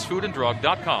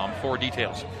smithsfoodanddrug.com for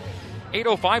details.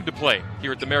 8:05 to play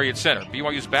here at the Marriott Center.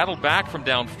 BYU's battled back from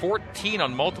down 14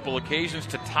 on multiple occasions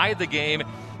to tie the game,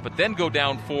 but then go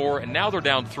down 4, and now they're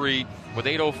down 3 with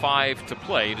 8:05 to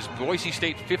play. It is Boise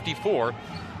State 54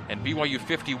 and BYU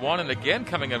 51, and again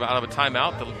coming out of a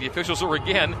timeout, the officials are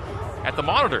again at the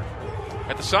monitor,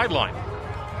 at the sideline.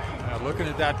 Looking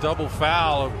at that double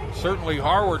foul, certainly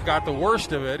Harward got the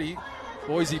worst of it.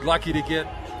 Boise lucky to get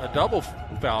a double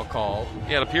foul call.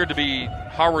 Yeah, it appeared to be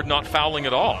Harward not fouling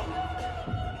at all.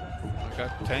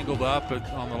 Got tangled up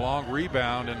on the long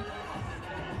rebound, and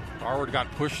Harward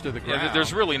got pushed to the ground. Yeah,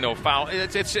 there's really no foul.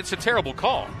 It's a terrible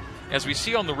call. As we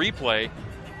see on the replay,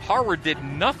 Harward did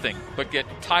nothing but get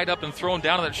tied up and thrown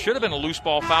down, and that should have been a loose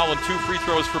ball foul and 2 free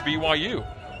throws for BYU.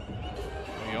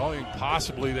 The only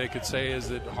possibly they could say is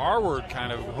that Harward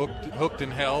kind of hooked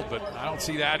and held, but I don't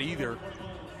see that either.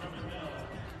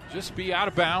 Just be out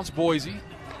of bounds, Boise.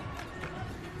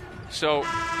 So,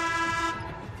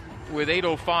 with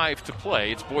 8:05 to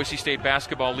play, it's Boise State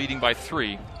basketball leading by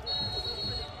 3.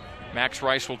 Max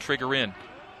Rice will trigger in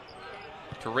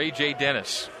to Ray J.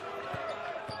 Dennis.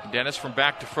 Dennis from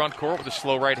back to front court with a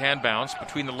slow right-hand bounce.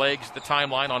 Between the legs, the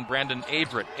timeline on Brandon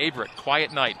Averett. Averett,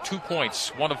 quiet night, 2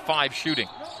 points, 1 of 5 shooting.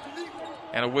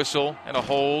 And a whistle, and a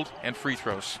hold, and free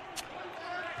throws.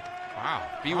 Wow.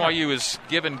 BYU is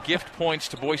given gift points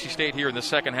to Boise State here in the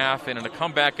second half, and in a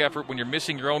comeback effort when you're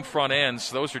missing your own front ends,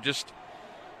 those are just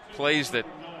plays that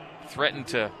threaten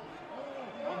to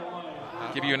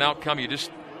give you an outcome you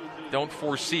just don't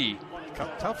foresee.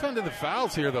 Tough end of the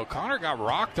fouls here, though. Connor got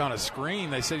rocked on a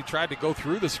screen. They said he tried to go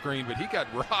through the screen, but he got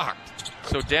rocked.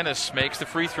 So Dennis makes the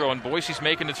free throw, and Boise's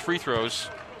making its free throws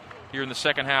here in the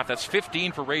second half. That's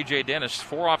 15 for Ray J. Dennis,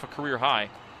 4 off a career high.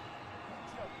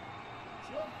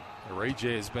 Ray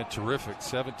J has been terrific.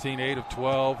 17, 8 of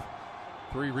 12,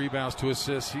 3 rebounds, 2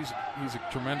 assists. He's a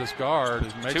tremendous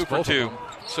guard. He makes 2 for 2.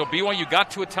 So BYU got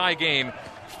to a tie game,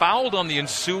 fouled on the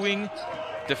ensuing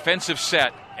defensive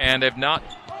set, and have not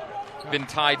been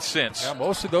tied since. Yeah,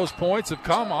 most of those points have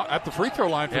come at the free throw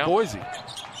line for Boise.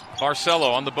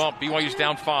 Barcelo on the bump. BYU's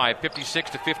down 5,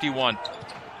 56-51.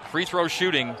 Free throw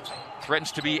shooting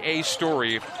threatens to be a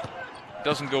story if it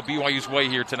doesn't go BYU's way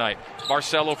here tonight.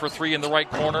 Barcelo for 3 in the right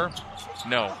corner.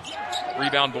 No.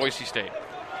 Rebound Boise State.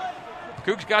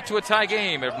 Cougs got to a tie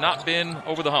game, have not been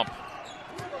over the hump.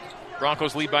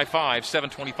 Broncos lead by 5,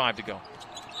 7:25 to go.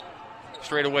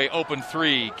 Straight away, open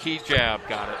 3. Kijab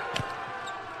got it.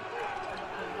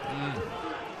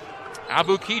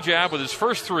 Abu Kijab with his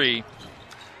first 3.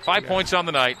 5 points on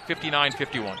the night,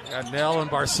 59-51. Got Nell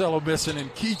and Barcelo missing,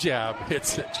 and Kijab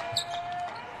hits it.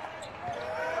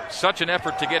 Such an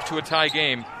effort to get to a tie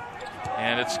game,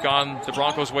 and it's gone the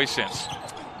Broncos' way since.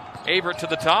 Averett to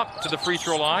the top, to the free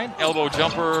throw line. Elbow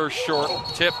jumper, short,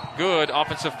 tip, good,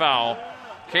 offensive foul.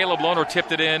 Caleb Lohner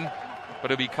tipped it in,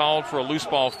 but it'll be called for a loose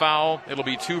ball foul. It'll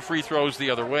be 2 free throws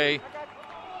the other way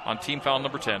on team foul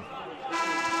number 10.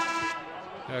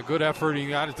 Yeah, good effort. He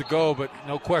got it to go, but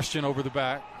no question over the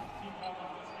back.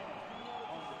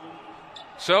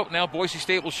 So now Boise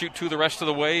State will shoot 2 the rest of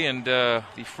the way, and the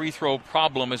free throw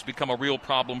problem has become a real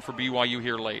problem for BYU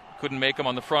here late. Couldn't make them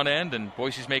on the front end, and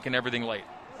Boise's making everything late.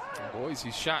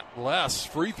 Boise shot less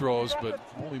free throws, but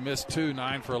only missed 2,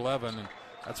 9 for 11, and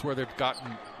that's where they've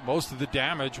gotten most of the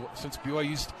damage since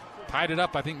BYU's tied it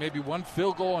up. I think maybe 1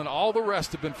 field goal, and all the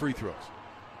rest have been free throws.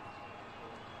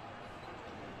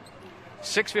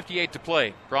 6:58 to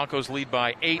play. Broncos lead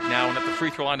by 8 now, and at the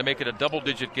free throw line to make it a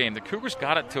double-digit game. The Cougars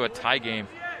got it to a tie game.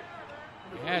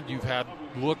 And you've had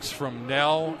looks from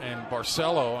Nell and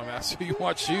Barcelo, and that's who you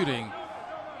want shooting.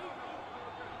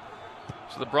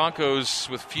 So the Broncos,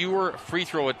 with fewer free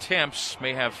throw attempts,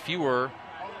 may have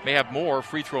more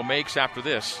free throw makes after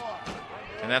this.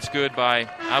 And that's good by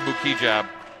Abu Kijab.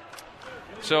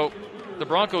 So the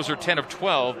Broncos are 10 of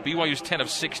 12. BYU's 10 of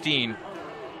 16.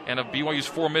 And of BYU's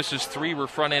 4 misses, 3 were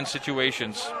front-end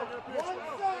situations.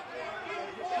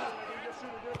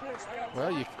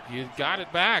 Well, you got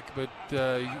it back, but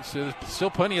so there's still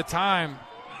plenty of time.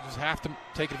 You just have to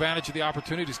take advantage of the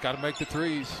opportunities. Got to make the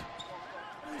threes.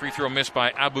 Free throw missed by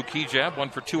Abu Kijab. 1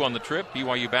 for 2 on the trip.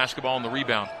 BYU basketball on the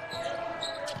rebound.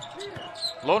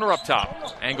 Lohner up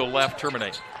top. Angle left,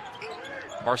 terminate.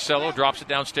 Marcello drops it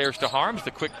downstairs to Harms.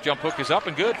 The quick jump hook is up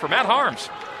and good for Matt Harms.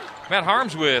 Matt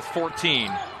Harms with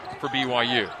 14 for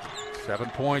BYU. 7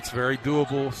 points, very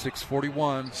doable,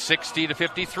 6:41.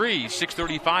 60-53,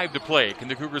 6:35 to play. Can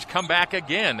the Cougars come back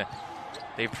again?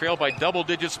 They've trailed by double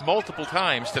digits multiple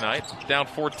times tonight. Down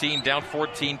 14, down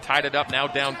 14, tied it up, now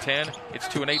down 10. It's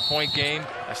to an 8-point game,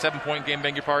 a 7-point game,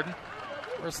 beg your pardon.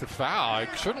 Where's the foul? It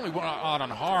certainly went on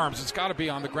Harms. It's got to be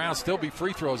on the ground. Still be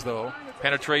free throws, though.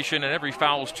 Penetration, and every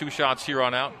foul is 2 shots here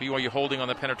on out. BYU holding on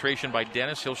the penetration by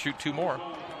Dennis. He'll shoot 2 more.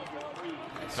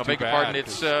 No, beg your pardon,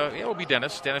 it'll be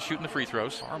Dennis. Dennis shooting the free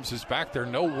throws. Harms is back there.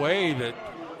 No way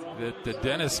that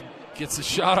Dennis gets a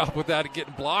shot up without it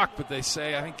getting blocked, but they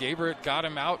say I think Gabriel got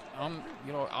him out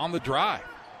on the drive.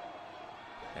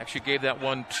 Actually gave that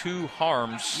one to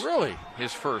Harms. Really?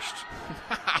 His first.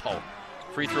 Wow.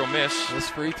 Free throw miss. This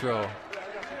free throw.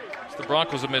 So the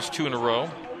Broncos have missed 2 in a row.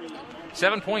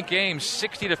 7-point game,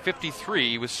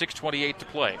 60-53 with 6:28 to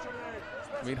play.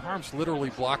 I mean, Harms literally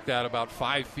blocked that about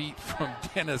 5 feet from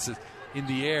Dennis in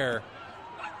the air.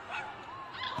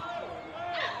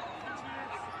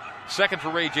 Second for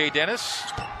Ray J. Dennis.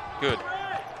 Good.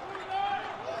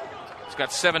 He's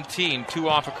got 17, 2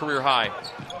 off a career high.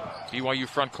 BYU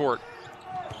front court.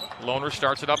 Lohner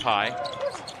starts it up high.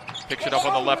 Picks it up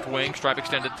on the left wing. Stripe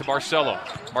extended to Marcello.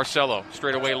 Marcello,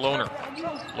 straight away Lohner.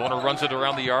 Lohner runs it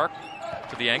around the arc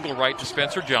to the angle right to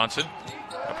Spencer Johnson.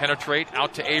 Penetrate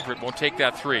out to Averett. Won't take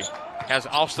that 3. Has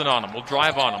Alston on him. Will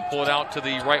drive on him. Pull it out to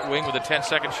the right wing with a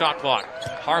 10-second shot clock.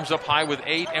 Harms up high with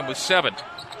 8 and with 7.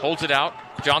 Holds it out.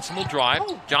 Johnson will drive.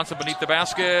 Johnson beneath the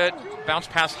basket. Bounce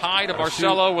pass high to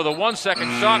Marcello with a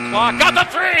 1-second shot clock. Got the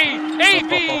 3!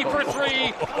 AB for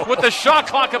 3 with the shot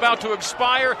clock about to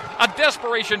expire. A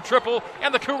desperation triple,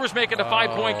 and the Cougars make it a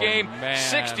 5-point game.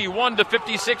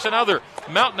 61-56 another.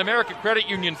 Mountain American Credit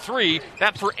Union 3.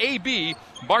 That's for AB.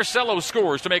 Marcello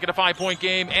scores to make it a 5-point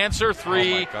game. Answer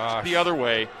 3 the other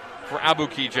way for Abu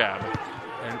Kijab.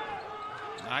 And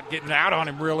not getting out on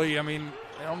him, really. I mean,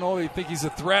 I don't know if they think he's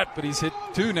a threat, but he's hit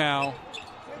 2 now.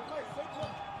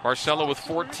 Marcello with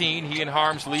 14. He and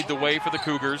Harms lead the way for the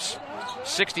Cougars.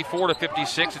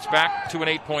 64-56. It's back to an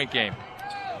 8-point game.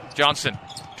 Johnson,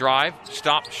 drive,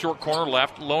 stop, short corner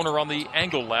left. Lohner on the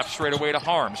angle left, straight away to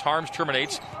Harms. Harms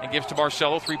terminates and gives to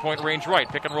Marcello, 3-point range right.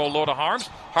 Pick and roll low to Harms.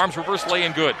 Harms reverse lay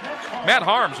in good. Matt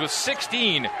Harms with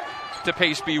 16 to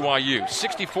pace BYU.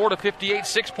 64-58,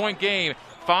 6-point game.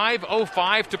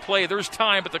 5:05 to play. There's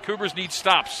time, but the Cougars need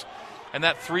stops. And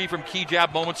that 3 from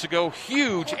Kijab moments ago,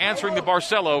 huge, answering the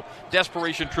Barcelo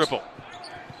desperation triple.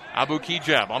 Abu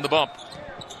Kijab on the bump.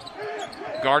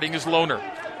 Guarding is Lohner.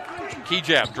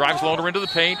 Kijab drives Lohner into the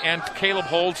paint, and Caleb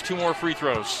holds 2 more free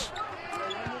throws.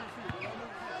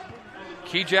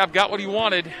 Kijab got what he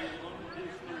wanted.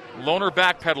 Lohner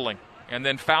backpedaling, and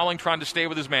then fouling, trying to stay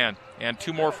with his man. And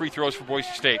 2 more free throws for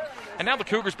Boise State. And now the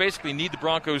Cougars basically need the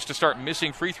Broncos to start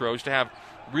missing free throws to have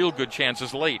real good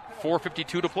chances late.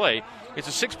 4:52 to play. It's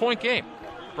a 6-point game.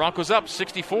 Broncos up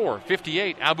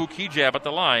 64-58. Abu Kijab at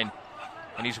the line,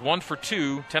 and he's 1 for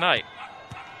 2 tonight.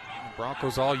 The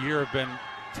Broncos all year have been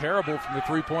terrible from the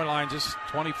 3-point line, just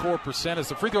 24% as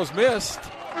the free throws missed.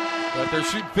 But they're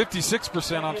shooting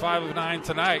 56% on 5 of 9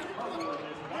 tonight.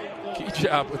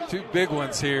 Kijab with 2 big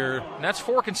ones here. And that's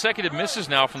 4 consecutive misses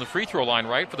now from the free throw line,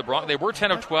 right? For the Broncos, they were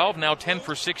 10 of 12, now 10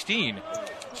 for 16.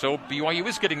 So BYU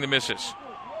is getting the misses.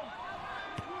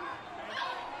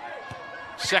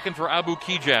 Second for Abu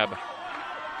Kijab,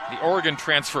 the Oregon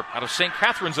transfer out of St.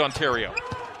 Catharines, Ontario.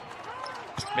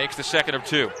 Makes the second of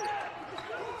 2.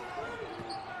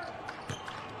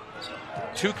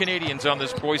 2 Canadians on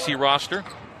this Boise roster.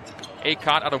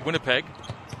 Acott out of Winnipeg.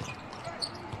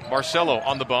 Marcello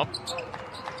on the bump.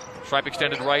 Stripe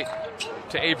extended right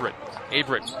to Averett.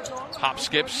 Averett hop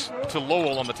skips to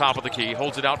Lowell on the top of the key.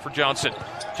 Holds it out for Johnson.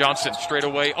 Johnson straight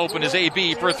away. Open is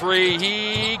AB for 3.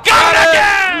 He got it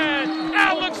again!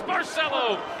 Alex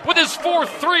Marcello with his 4th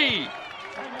 3.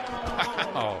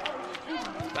 Wow.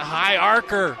 The high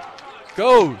arcer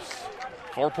goes.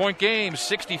 4-point game,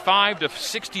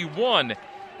 65-61.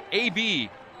 AB,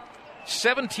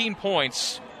 17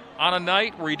 points on a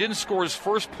night where he didn't score his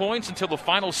first points until the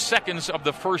final seconds of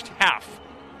the first half.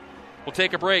 We'll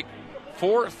take a break.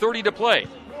 4:30 to play.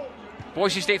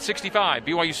 Boise State 65,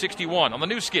 BYU 61 on the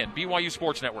new skin, BYU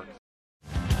Sports Network.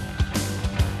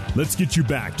 Let's get you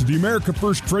back to the America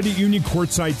First Credit Union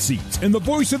courtside seats and the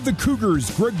voice of the Cougars,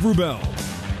 Greg Wrubell.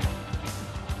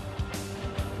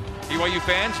 BYU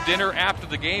fans, dinner after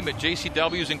the game at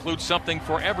JCW's includes something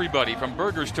for everybody, from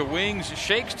burgers to wings,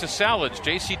 shakes to salads.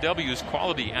 JCW's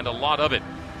quality and a lot of it.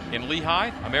 in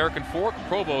Lehigh, American Fork,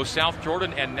 Provo, South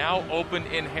Jordan, and now open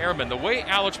in Harriman. The way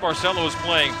Alex Barcelo is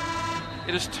playing,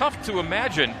 it is tough to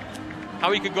imagine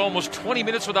how he could go almost 20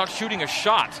 minutes without shooting a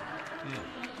shot.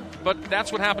 But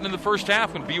that's what happened in the first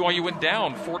half when BYU went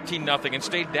down 14-0 and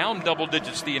stayed down double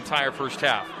digits the entire first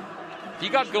half. He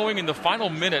got going in the final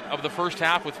minute of the first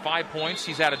half with 5 points.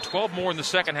 He's added 12 more in the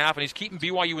second half, and he's keeping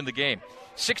BYU in the game.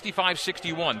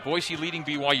 65-61, Boise leading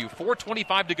BYU.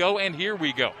 4:25 to go, and here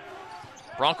we go.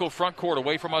 Bronco front court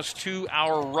away from us to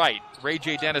our right. Ray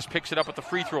J. Dennis picks it up at the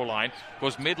free throw line.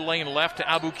 Goes mid-lane left to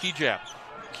Abu Kigab.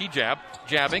 Kigab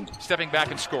jabbing, stepping back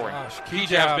and scoring.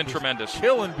 Kigab's been tremendous.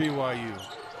 Killing BYU.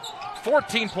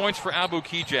 14 points for Abu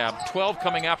Kigab, 12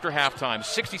 coming after halftime.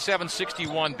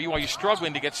 67-61, BYU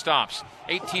struggling to get stops.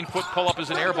 18-foot pull-up is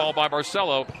an air ball by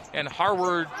Barcelo, and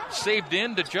Harward saved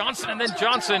in to Johnson, and then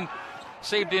Johnson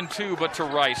saved in too, but to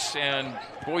Rice, and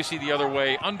Boise the other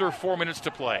way, under 4 minutes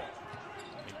to play.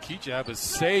 Kigab is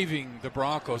saving the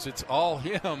Broncos. It's all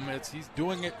him. He's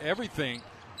doing it, everything.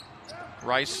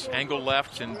 Rice, angle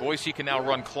left, and Boise can now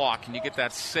run clock, and you get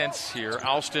that sense here.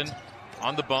 Alston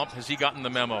on the bump. Has he gotten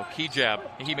the memo? Kigab,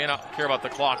 he may not care about the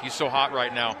clock. He's so hot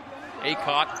right now.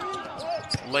 Acott,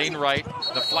 lane right.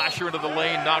 The flasher into the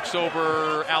lane knocks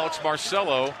over Alex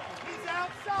Barcelo.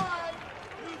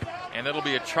 And it'll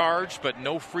be a charge, but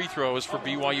no free throws for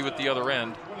BYU at the other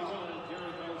end.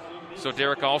 So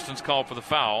Derek Alston's called for the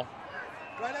foul.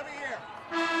 Right over here.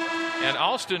 And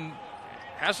Alston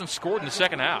hasn't scored in the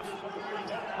second half.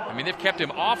 I mean, they've kept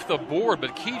him off the board,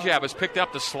 but Kigab has picked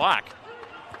up the slack.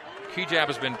 Kigab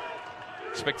has been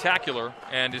spectacular,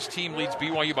 and his team leads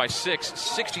BYU by 6,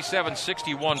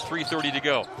 67-61, 3:30 to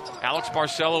go. Alex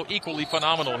Barcelo equally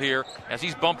phenomenal here as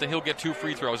he's bumped, and he'll get 2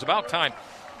 free throws. About time.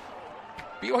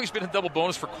 BYU's been in double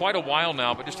bonus for quite a while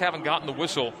now, but just haven't gotten the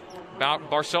whistle.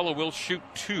 Barcelo will shoot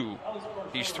 2.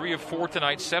 He's 3 of 4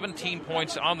 tonight, 17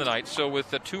 points on the night. So with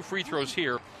the 2 free throws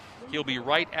here, he'll be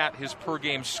right at his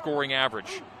per-game scoring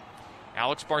average.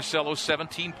 Alex Barcelo,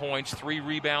 17 points, 3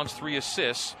 rebounds, 3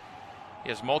 assists. He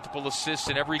has multiple assists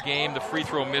in every game. The free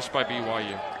throw missed by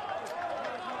BYU.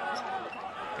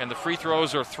 And the free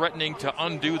throws are threatening to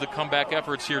undo the comeback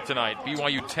efforts here tonight.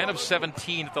 BYU 10 of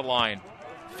 17 at the line,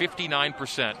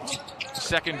 59%.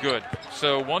 Second good.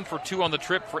 So 1 for 2 on the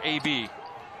trip for AB.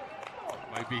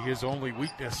 Might be his only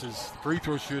weakness. His free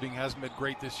throw shooting hasn't been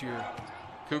great this year.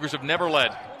 Cougars have never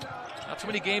led. Not too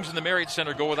many games in the Marriott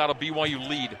Center go without a BYU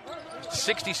lead.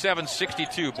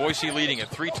 67-62, Boise leading it.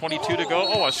 3:22 to go.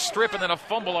 Oh, a strip and then a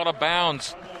fumble out of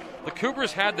bounds. The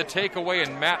Cougars had the takeaway,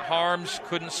 and Matt Harms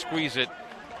couldn't squeeze it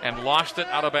and lost it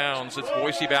out of bounds. It's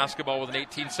Boise basketball with an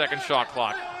 18-second shot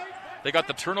clock. They got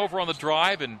the turnover on the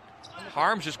drive, and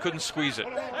Harms just couldn't squeeze it.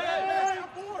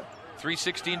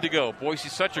 3:16 to go. Boise,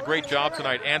 such a great job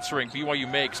tonight answering. BYU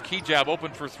makes. Kigab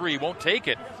open for 3. Won't take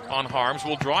it on Harms.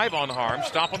 Will drive on Harms.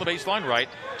 Stop on the baseline right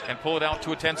and pull it out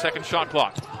to a 10-second shot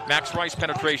clock. Max Rice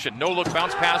penetration. No look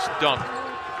bounce pass. Dunk.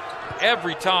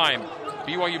 Every time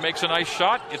BYU makes a nice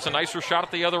shot, it's a nicer shot at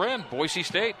the other end. Boise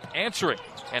State answering.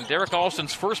 And Derek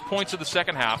Alston's first points of the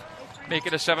second half make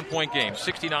it a 7-point game.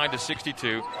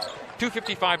 69-62.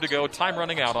 2:55 to go. Time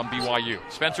running out on BYU.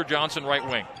 Spencer Johnson, right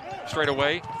wing. Straight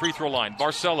away, free throw line.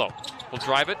 Barcelo will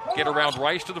drive it, get around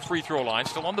Rice to the free throw line.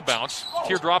 Still on the bounce.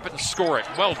 Teardrop it and score it.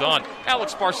 Well done.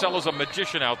 Alex Barcelo's a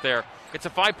magician out there. It's a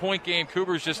 5-point game.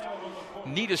 Cougars just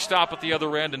need a stop at the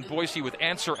other end, and Boise with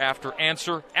answer after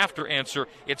answer after answer.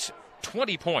 It's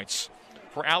 20 points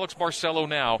for Alex Barcelo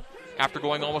now after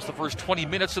going almost the first 20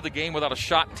 minutes of the game without a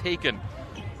shot taken.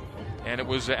 And it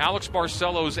was Alex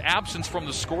Barcelo's absence from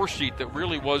the score sheet that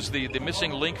really was the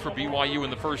missing link for BYU in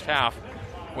the first half.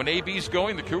 When AB's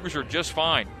going, the Cougars are just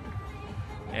fine.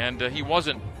 And he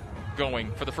wasn't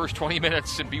going for the first 20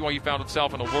 minutes, and BYU found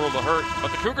itself in a world of hurt.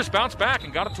 But the Cougars bounced back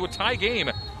and got it to a tie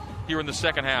game here in the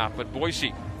second half. But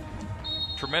Boise,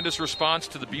 tremendous response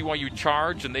to the BYU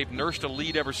charge, and they've nursed a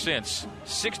lead ever since.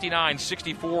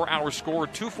 69-64 our score,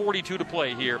 2:42 to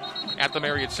play here at the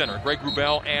Marriott Center. Greg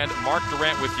Wrubell and Mark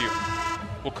Durant with you.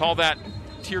 We'll call that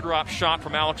teardrop shot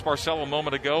from Alex Barcelo a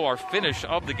moment ago our finish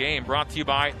of the game, brought to you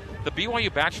by the BYU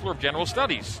Bachelor of General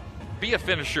Studies. Be a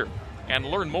finisher and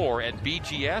learn more at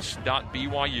bgs.byu.edu.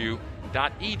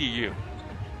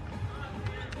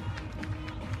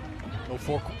 No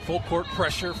full court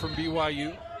pressure from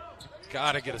BYU.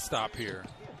 Got to get a stop here.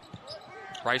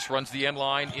 Rice runs the end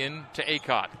line in to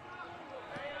Acott.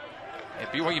 And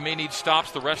BYU may need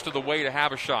stops the rest of the way to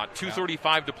have a shot.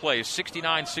 2:35 to play.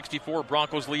 69-64,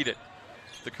 Broncos lead it.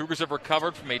 The Cougars have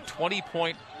recovered from a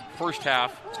 20-point first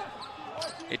half,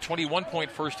 a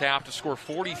 21-point first half, to score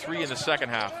 43 in the second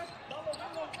half.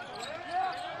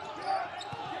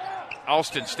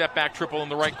 Alston, step back triple in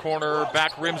the right corner,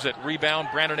 back rims it, rebound,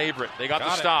 Brandon Averett. They got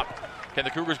the stop. Can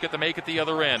the Cougars get the make at the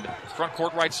other end? Front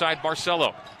court right side,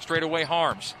 Barcelo. Straight away,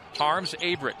 Harms. Harms,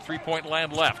 Averett, three-point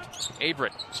land left.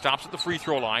 Averett stops at the free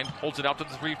throw line, holds it out to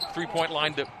the three-point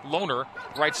line to Lohner,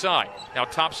 right side. Now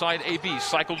top side, AB,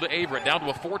 cycled to Averett, down to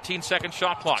a 14-second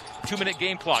shot clock, 2-minute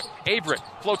game clock. Averett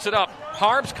floats it up.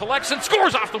 Harms collects and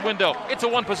scores off the window. It's a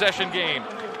one-possession game.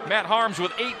 Matt Harms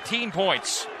with 18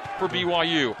 points for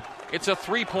BYU. It's a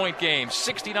three-point game,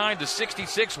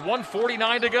 69-66,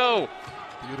 1:49 to go.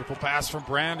 Beautiful pass from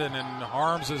Brandon, and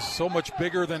Harms is so much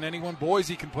bigger than anyone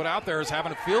Boise can put out there. Is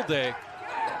having a field day.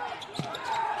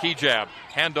 Key jab,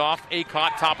 handoff,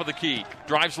 Acott, top of the key.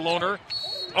 Drives Lohner.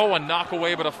 Oh, a knock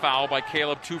away, but a foul by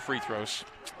Caleb. 2 free throws.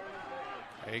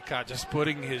 Acott just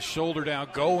putting his shoulder down,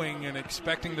 going and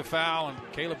expecting the foul, and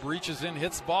Caleb reaches in,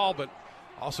 hits the ball, but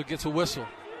also gets a whistle.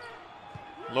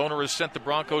 Lohner has sent the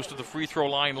Broncos to the free throw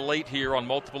line late here on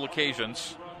multiple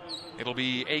occasions. It'll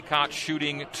be Acott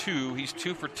shooting 2. He's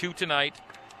 2 for 2 tonight.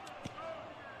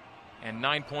 And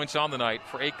 9 points on the night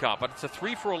for Acott. But it's a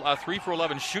 3 for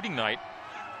 11 shooting night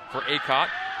for Acott.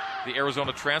 The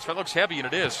Arizona transfer. It looks heavy, and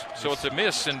it is. So it's a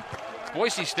miss. And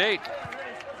Boise State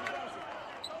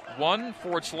 1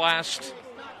 for its last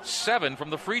 7 from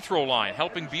the free throw line,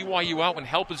 helping BYU out when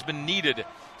help has been needed.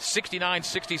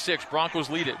 69-66. Broncos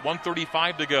lead it.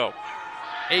 1:35 to go.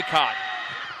 Acott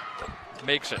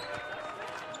makes it.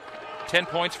 10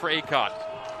 points for Acott.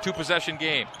 2-possession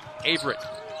game. Averett,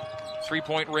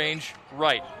 3-point range,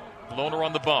 right. Lohner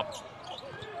on the bump.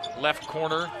 Left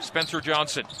corner, Spencer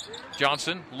Johnson.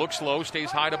 Johnson looks low,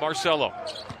 stays high to Barcelo.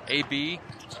 AB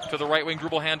to the right wing,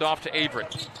 dribble handoff to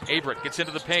Averett. Averett gets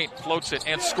into the paint, floats it,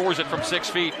 and scores it from 6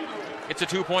 feet. It's a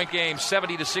 2-point game,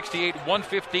 70-68,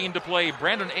 1:15 to play.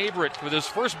 Brandon Averett, with his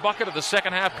first bucket of the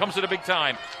second half, comes at a big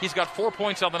time. He's got 4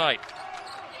 points on the night.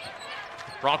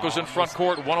 Broncos in front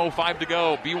court, 1:05 to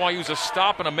go. BYU's a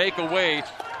stop and a make away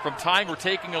from tying or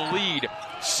taking a lead.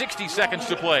 60 seconds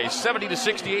to play,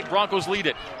 70-68, Broncos lead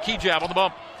it. Key-jab on the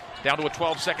bump, down to a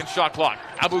 12-second shot clock.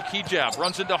 Abu Key-jab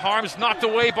runs into Harms, knocked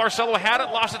away. Barcelo had it,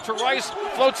 lost it to Rice,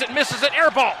 floats it, misses it, air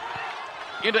ball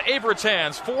into Averett's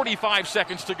hands. 45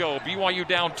 seconds to go. BYU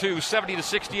down 2,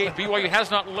 70-68. BYU has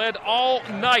not led all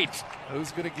night.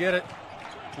 Who's going to get it?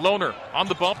 Lohner on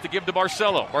the bump to give to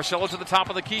Barcelo. Barcelo to the top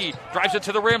of the key, drives it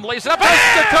to the rim, lays it up.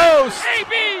 Coast to coast.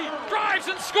 AB drives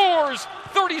and scores.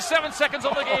 37 seconds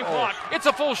on the game clock. It's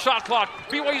a full shot clock.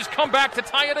 BYU's come back to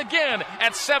tie it again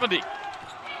at 70.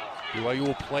 BYU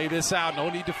will play this out. No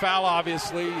need to foul,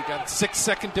 obviously. You got a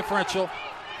 6-second differential.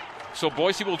 So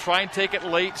Boise will try and take it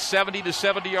late.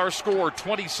 70-70 our score.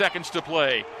 20 seconds to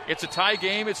play. It's a tie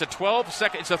game. It's a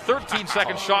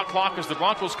 13-second shot clock as the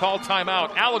Broncos call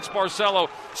timeout. Alex Barcelo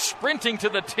sprinting to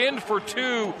the tin for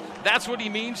 2. That's what he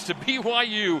means to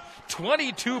BYU.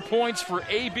 22 points for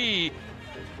AB.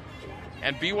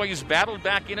 And BYU's battled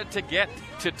back in it to get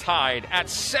to tied at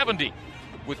 70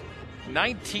 with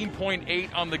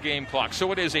 19.8 on the game clock.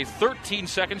 So it is a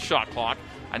 13-second shot clock.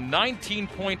 A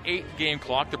 19.8 game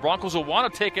clock. The Broncos will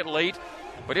want to take it late,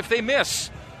 but if they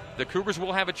miss, the Cougars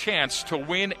will have a chance to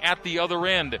win at the other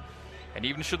end. And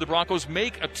even should the Broncos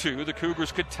make a 2, the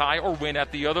Cougars could tie or win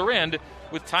at the other end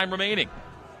with time remaining.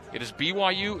 It is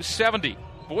BYU 70,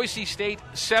 Boise State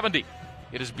 70.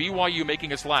 It is BYU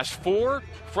making its last 4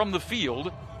 from the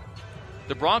field.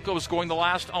 The Broncos going the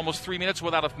last almost 3 minutes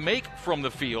without a make from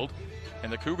the field, and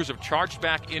the Cougars have charged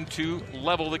back into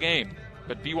level the game.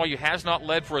 But BYU has not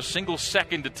led for a single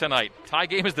second tonight. Tie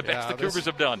game is the best the Cougars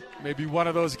have done. Maybe one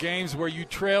of those games where you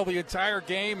trail the entire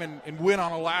game and win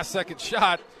on a last-second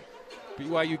shot.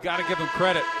 BYU got to give them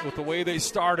credit with the way they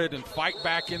started and fight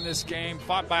back in this game.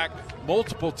 Fought back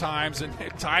multiple times and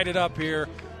tied it up here.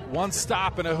 One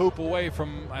stop and a hoop away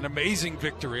from an amazing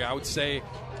victory, I would say,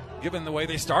 given the way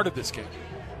they started this game.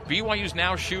 BYU's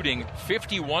now shooting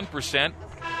 51%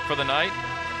 for the night.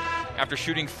 After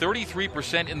shooting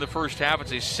 33% in the first half,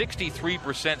 it's a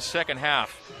 63% second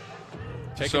half.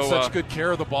 Taking such good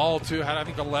care of the ball, too. Had, I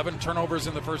think, 11 turnovers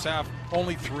in the first half,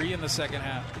 only 3 in the second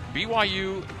half.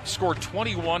 BYU scored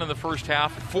 21 in the first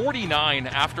half, 49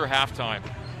 after halftime.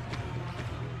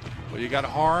 Well, you got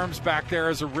Harms back there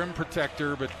as a rim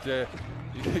protector, but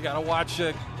you got to watch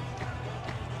it.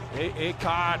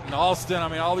 Acott and Alston, I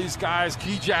mean, all these guys.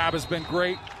 Key-jab has been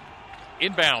great.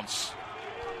 Inbounds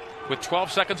with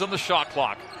 12 seconds on the shot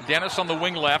clock. Dennis on the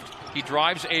wing left. He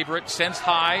drives Averett, sends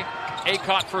high.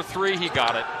 Acott for 3. He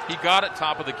got it. He got it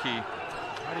top of the key.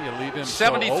 How do you leave him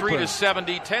 73 so to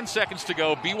 70. 10 seconds to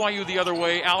go. BYU the other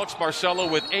way. Alex Barcelo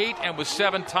with 8 and with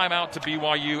 7. Timeout to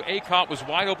BYU. Acott was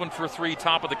wide open for 3,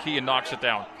 top of the key, and knocks it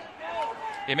down.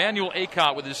 Emmanuel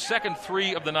Acott with his second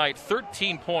three of the night,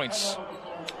 13 points.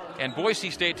 And Boise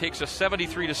State takes a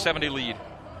 73-70 lead.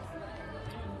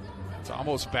 It's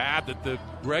almost bad that the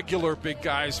regular big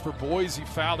guys for Boise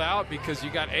fouled out because you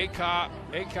got Acott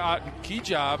and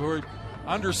Kijab who are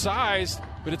undersized,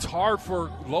 but it's hard for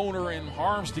Lohner and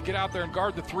Harms to get out there and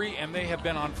guard the three, and they have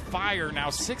been on fire now.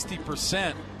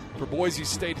 60% for Boise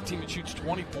State, a team that shoots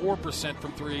 24%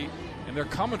 from three, and they're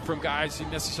coming from guys you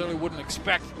necessarily wouldn't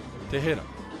expect to hit them.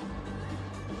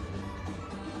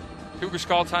 Cougars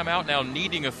call timeout now,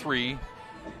 needing a three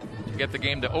to get the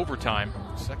game to overtime.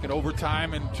 Second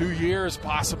overtime in 2 years,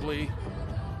 possibly.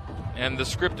 And the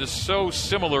script is so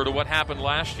similar to what happened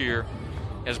last year,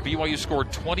 as BYU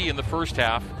scored 20 in the first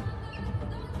half,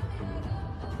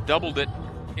 doubled it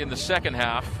in the second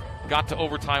half, got to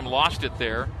overtime, lost it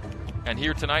there. And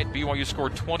here tonight, BYU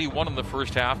scored 21 in the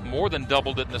first half, more than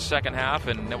doubled it in the second half,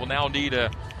 and will now need a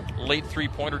late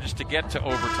three-pointer just to get to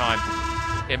overtime.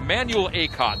 Emmanuel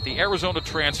Acott, the Arizona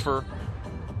transfer,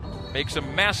 makes a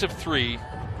massive three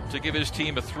to give his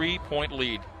team a 3-point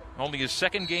lead. Only his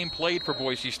second game played for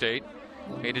Boise State.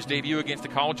 Made his debut against the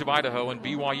College of Idaho and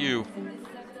BYU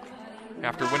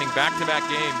after winning back-to-back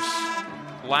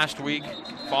games last week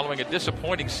following a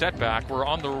disappointing setback. We're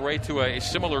on the way to a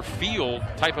similar feel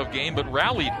type of game, but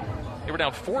rallied. They were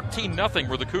down 14-0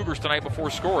 were the Cougars tonight before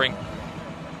scoring,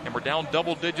 and were down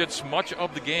double digits much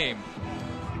of the game.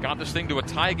 Got this thing to a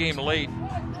tie game late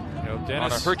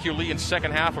on a Herculean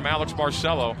second half from Alex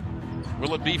Barcelo.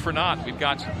 Will it be for naught? We've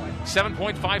got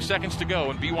 7.5 seconds to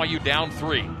go, and BYU down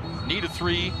 3. Need a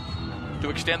 3 to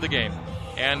extend the game.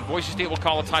 And Boise State will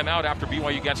call a timeout after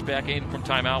BYU gets back in from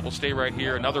timeout. We'll stay right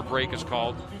here. Another break is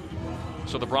called.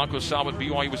 So the Broncos saw what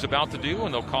BYU was about to do,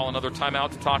 and they'll call another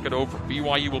timeout to talk it over.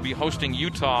 BYU will be hosting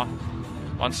Utah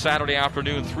on Saturday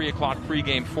afternoon, 3 o'clock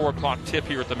pregame, 4 o'clock tip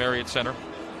here at the Marriott Center.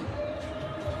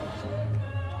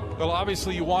 Well,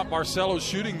 obviously you want Barcelo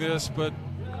shooting this, but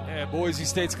Boise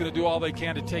State's going to do all they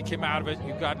can to take him out of it.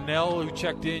 You've got Nell, who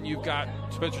checked in. You've got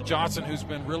Spencer Johnson, who's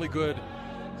been really good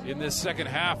in this second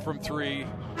half from three.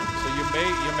 So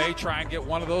you may try and get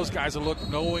one of those guys a look,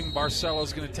 knowing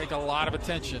Barcelo's going to take a lot of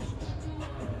attention.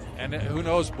 And who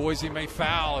knows, Boise may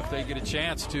foul if they get a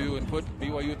chance to and put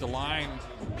BYU at the line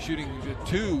shooting the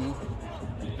 2,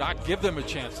 not give them a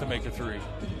chance to make a 3.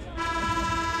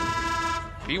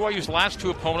 BYU's last 2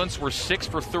 opponents were 6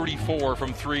 for 34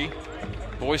 from 3.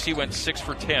 Boise went 6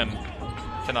 for 10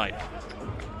 tonight.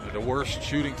 The worst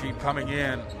shooting team coming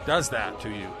in does that to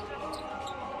you.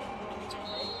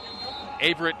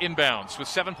 Averett inbounds with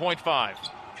 7.5.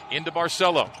 Into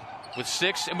Barcelo with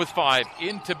 6 and with 5.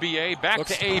 Into BA. Back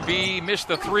to AB. Missed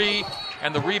the 3.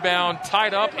 And the rebound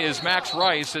tied up is Max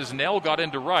Rice as Nell got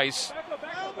into Rice.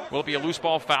 Will it be a loose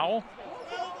ball foul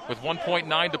with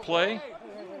 1.9 to play?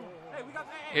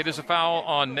 It is a foul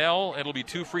on Nell. It'll be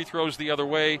 2 free throws the other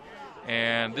way.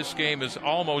 And this game is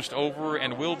almost over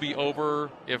and will be over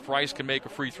if Rice can make a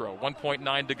free throw.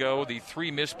 1.9 to go. The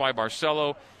 3 missed by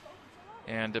Barcelo.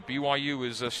 And BYU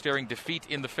is staring defeat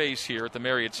in the face here at the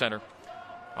Marriott Center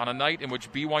on a night in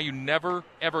which BYU never,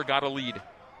 ever got a lead.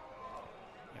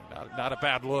 Not a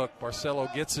bad look.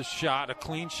 Barcelo gets a shot, a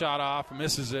clean shot off,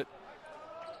 misses it.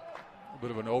 A bit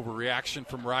of an overreaction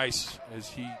from Rice as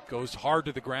he goes hard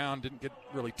to the ground, didn't get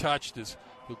really touched. As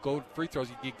he'll go free throws,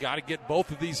 you got to get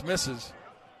both of these misses.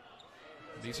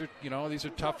 These are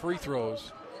tough free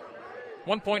throws.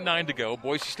 1.9 to go.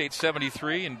 Boise State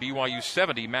 73 and BYU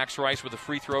 70. Max Rice with a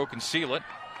free throw can seal it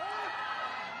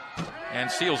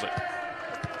and seals it.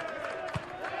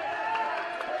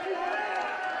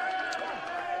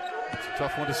 It's a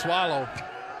tough one to swallow.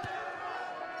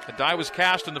 The die was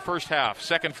cast in the first half.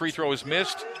 Second free throw is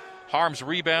missed. Harms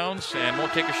rebounds and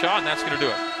won't take a shot, and that's going to do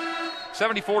it.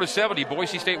 74-70.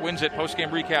 Boise State wins it. Post-game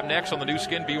recap next on the new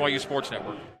skin BYU Sports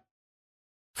Network.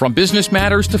 From business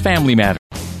matters to family matters.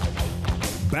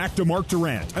 Back to Mark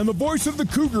Durrant and the voice of the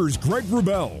Cougars, Greg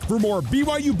Wrubell, for more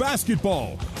BYU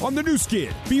basketball on the new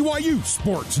skin BYU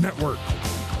Sports Network.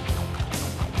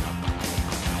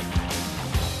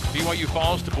 BYU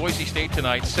falls to Boise State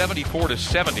tonight,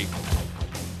 74-70.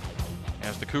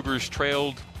 As the Cougars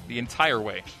trailed the entire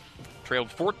way. Trailed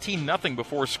 14-0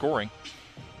 before scoring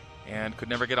and could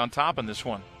never get on top in this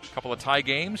one. A couple of tie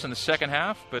games in the second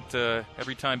half, but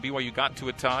every time BYU got to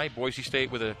a tie, Boise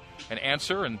State with an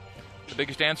answer, and the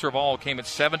biggest answer of all came at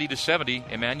 70-70.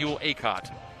 Emmanuel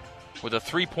Acott with a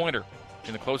three-pointer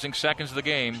in the closing seconds of the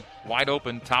game, wide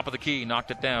open, top of the key, knocked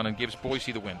it down and gives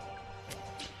Boise the win.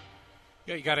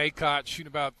 Yeah, you got Acott shooting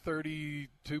about 32%,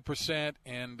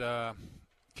 and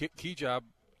Kijab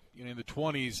in the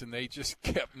 20s, and they just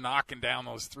kept knocking down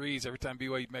those threes. Every time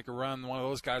BYU would make a run, one of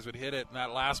those guys would hit it. And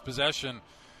that last possession,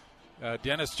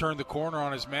 Dennis turned the corner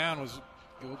on his man, was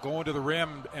going to the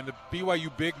rim, and the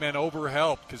BYU big men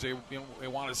overhelped because they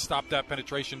wanted to stop that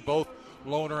penetration. Both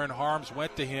Lohner and Harms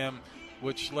went to him,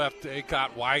 which left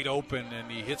Akot wide open,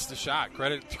 and he hits the shot.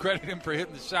 Credit him for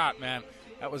hitting the shot, man.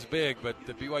 That was big, but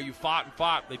the BYU fought and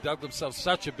fought. They dug themselves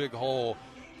such a big hole,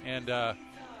 and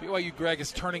BYU, Greg,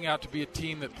 is turning out to be a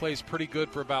team that plays pretty good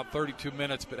for about 32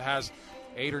 minutes, but has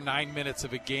 8 or 9 minutes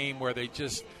of a game where they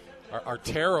just are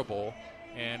terrible.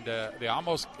 And it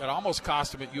almost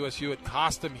cost them at USU. It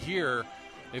cost them here.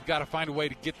 They've got to find a way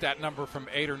to get that number from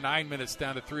 8 or 9 minutes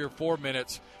down to 3 or 4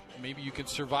 minutes. Maybe you can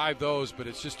survive those, but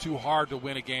it's just too hard to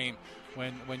win a game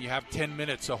when you have 10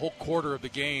 minutes, a whole quarter of the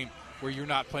game, where you're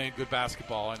not playing good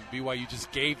basketball. And BYU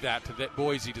just gave that to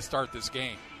Boise to start this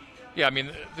game. Yeah, I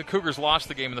mean, the Cougars lost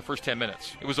the game in the first 10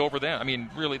 minutes. It was over then. I mean,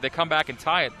 really, they come back and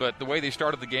tie it, but the way they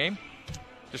started the game,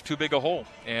 just too big a hole.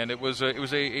 And it was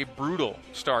a brutal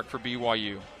start for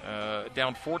BYU.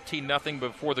 Down 14-0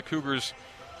 before the Cougars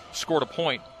scored a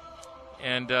point.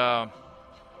 And,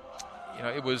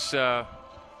 it was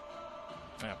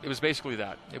basically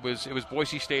that. It was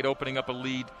Boise State opening up a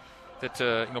lead that,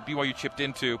 BYU chipped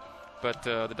into, but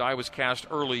the die was cast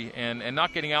early. And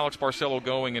not getting Alex Barcelo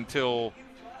going until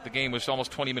the game was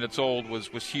almost 20 minutes old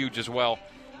was huge as well.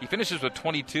 He finishes with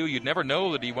 22. You'd never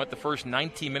know that he went the first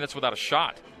 19 minutes without a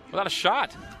shot. That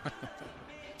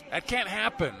can't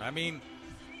happen. I mean,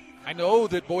 I know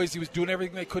that Boise was doing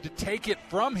everything they could to take it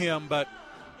from him, but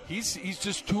he's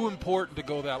just too important to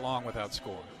go that long without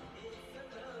scoring.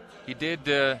 He did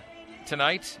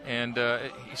tonight, and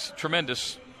he's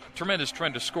tremendous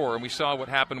trend to score. And we saw what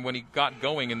happened when he got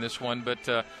going in this one, but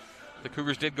the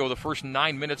Cougars did go the first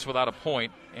 9 minutes without a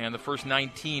point and the first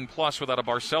 19-plus without a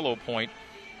Barcelo point.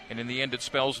 And in the end, it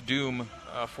spells doom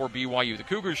for BYU. The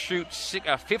Cougars shoot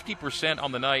 50%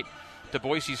 on the night to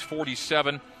Boise's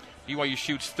 47. BYU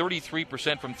shoots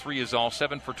 33% from three is all,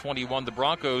 7 for 21. The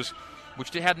Broncos,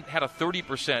 which hadn't had a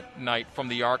 30% night from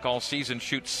the arc all season,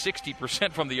 shoot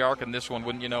 60% from the arc in this one,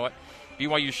 wouldn't you know it?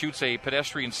 BYU shoots a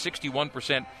pedestrian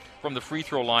 61% from the free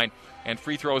throw line, and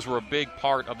free throws were a big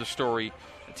part of the story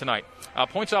tonight.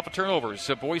 Points off of turnovers.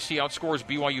 Boise outscores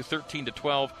BYU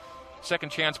 13-12.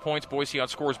 Second chance points, Boise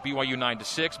outscores BYU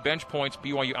 9-6. Bench points,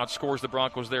 BYU outscores the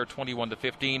Broncos there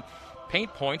 21-15.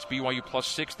 Paint points, BYU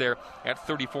 +6 there at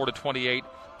 34-28.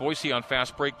 Boise on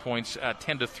fast break points,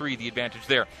 10-3, the advantage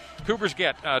there. Cougars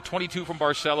get 22 from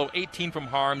Barcelo, 18 from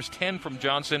Harms, 10 from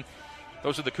Johnson.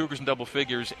 Those are the Cougars in double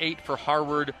figures. 8 for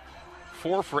Harward,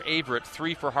 4 for Averett,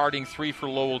 3 for Harding, 3 for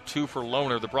Lowell, 2 for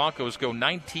Lohner. The Broncos go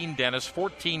 19 Dennis,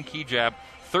 14 Kejab,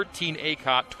 13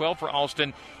 Akot, 12 for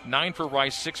Alston, 9 for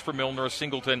Rice, 6 for Milner, a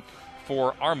singleton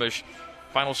for Armish.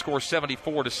 Final score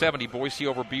 74-70, Boise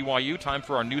over BYU. Time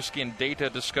for our Nu Skin Data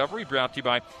Discovery, brought to you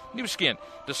by Nu Skin.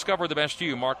 Discover the best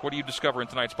you. Mark, what do you discover in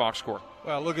tonight's box score?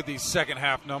 Well, look at these second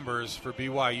half numbers for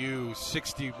BYU.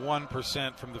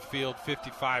 61% from the field,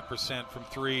 55% from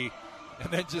three,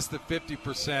 and then just the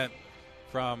 50%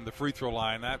 from the free throw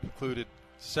line. That included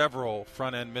several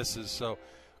front-end misses. So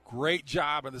great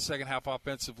job in the second half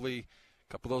offensively.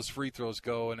 A couple of those free throws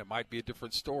go, and it might be a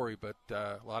different story, but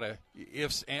a lot of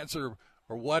ifs, answer,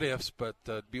 or what ifs, but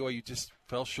BYU just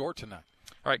fell short tonight.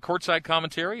 All right, courtside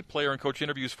commentary, player and coach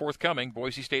interviews forthcoming.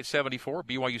 Boise State 74,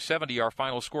 BYU 70, our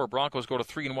final score. Broncos go to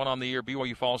 3-1 on the year.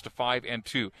 BYU falls to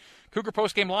 5-2. Cougar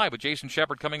postgame live with Jason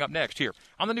Shepard coming up next here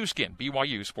on the Nu Skin,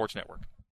 BYU Sports Network.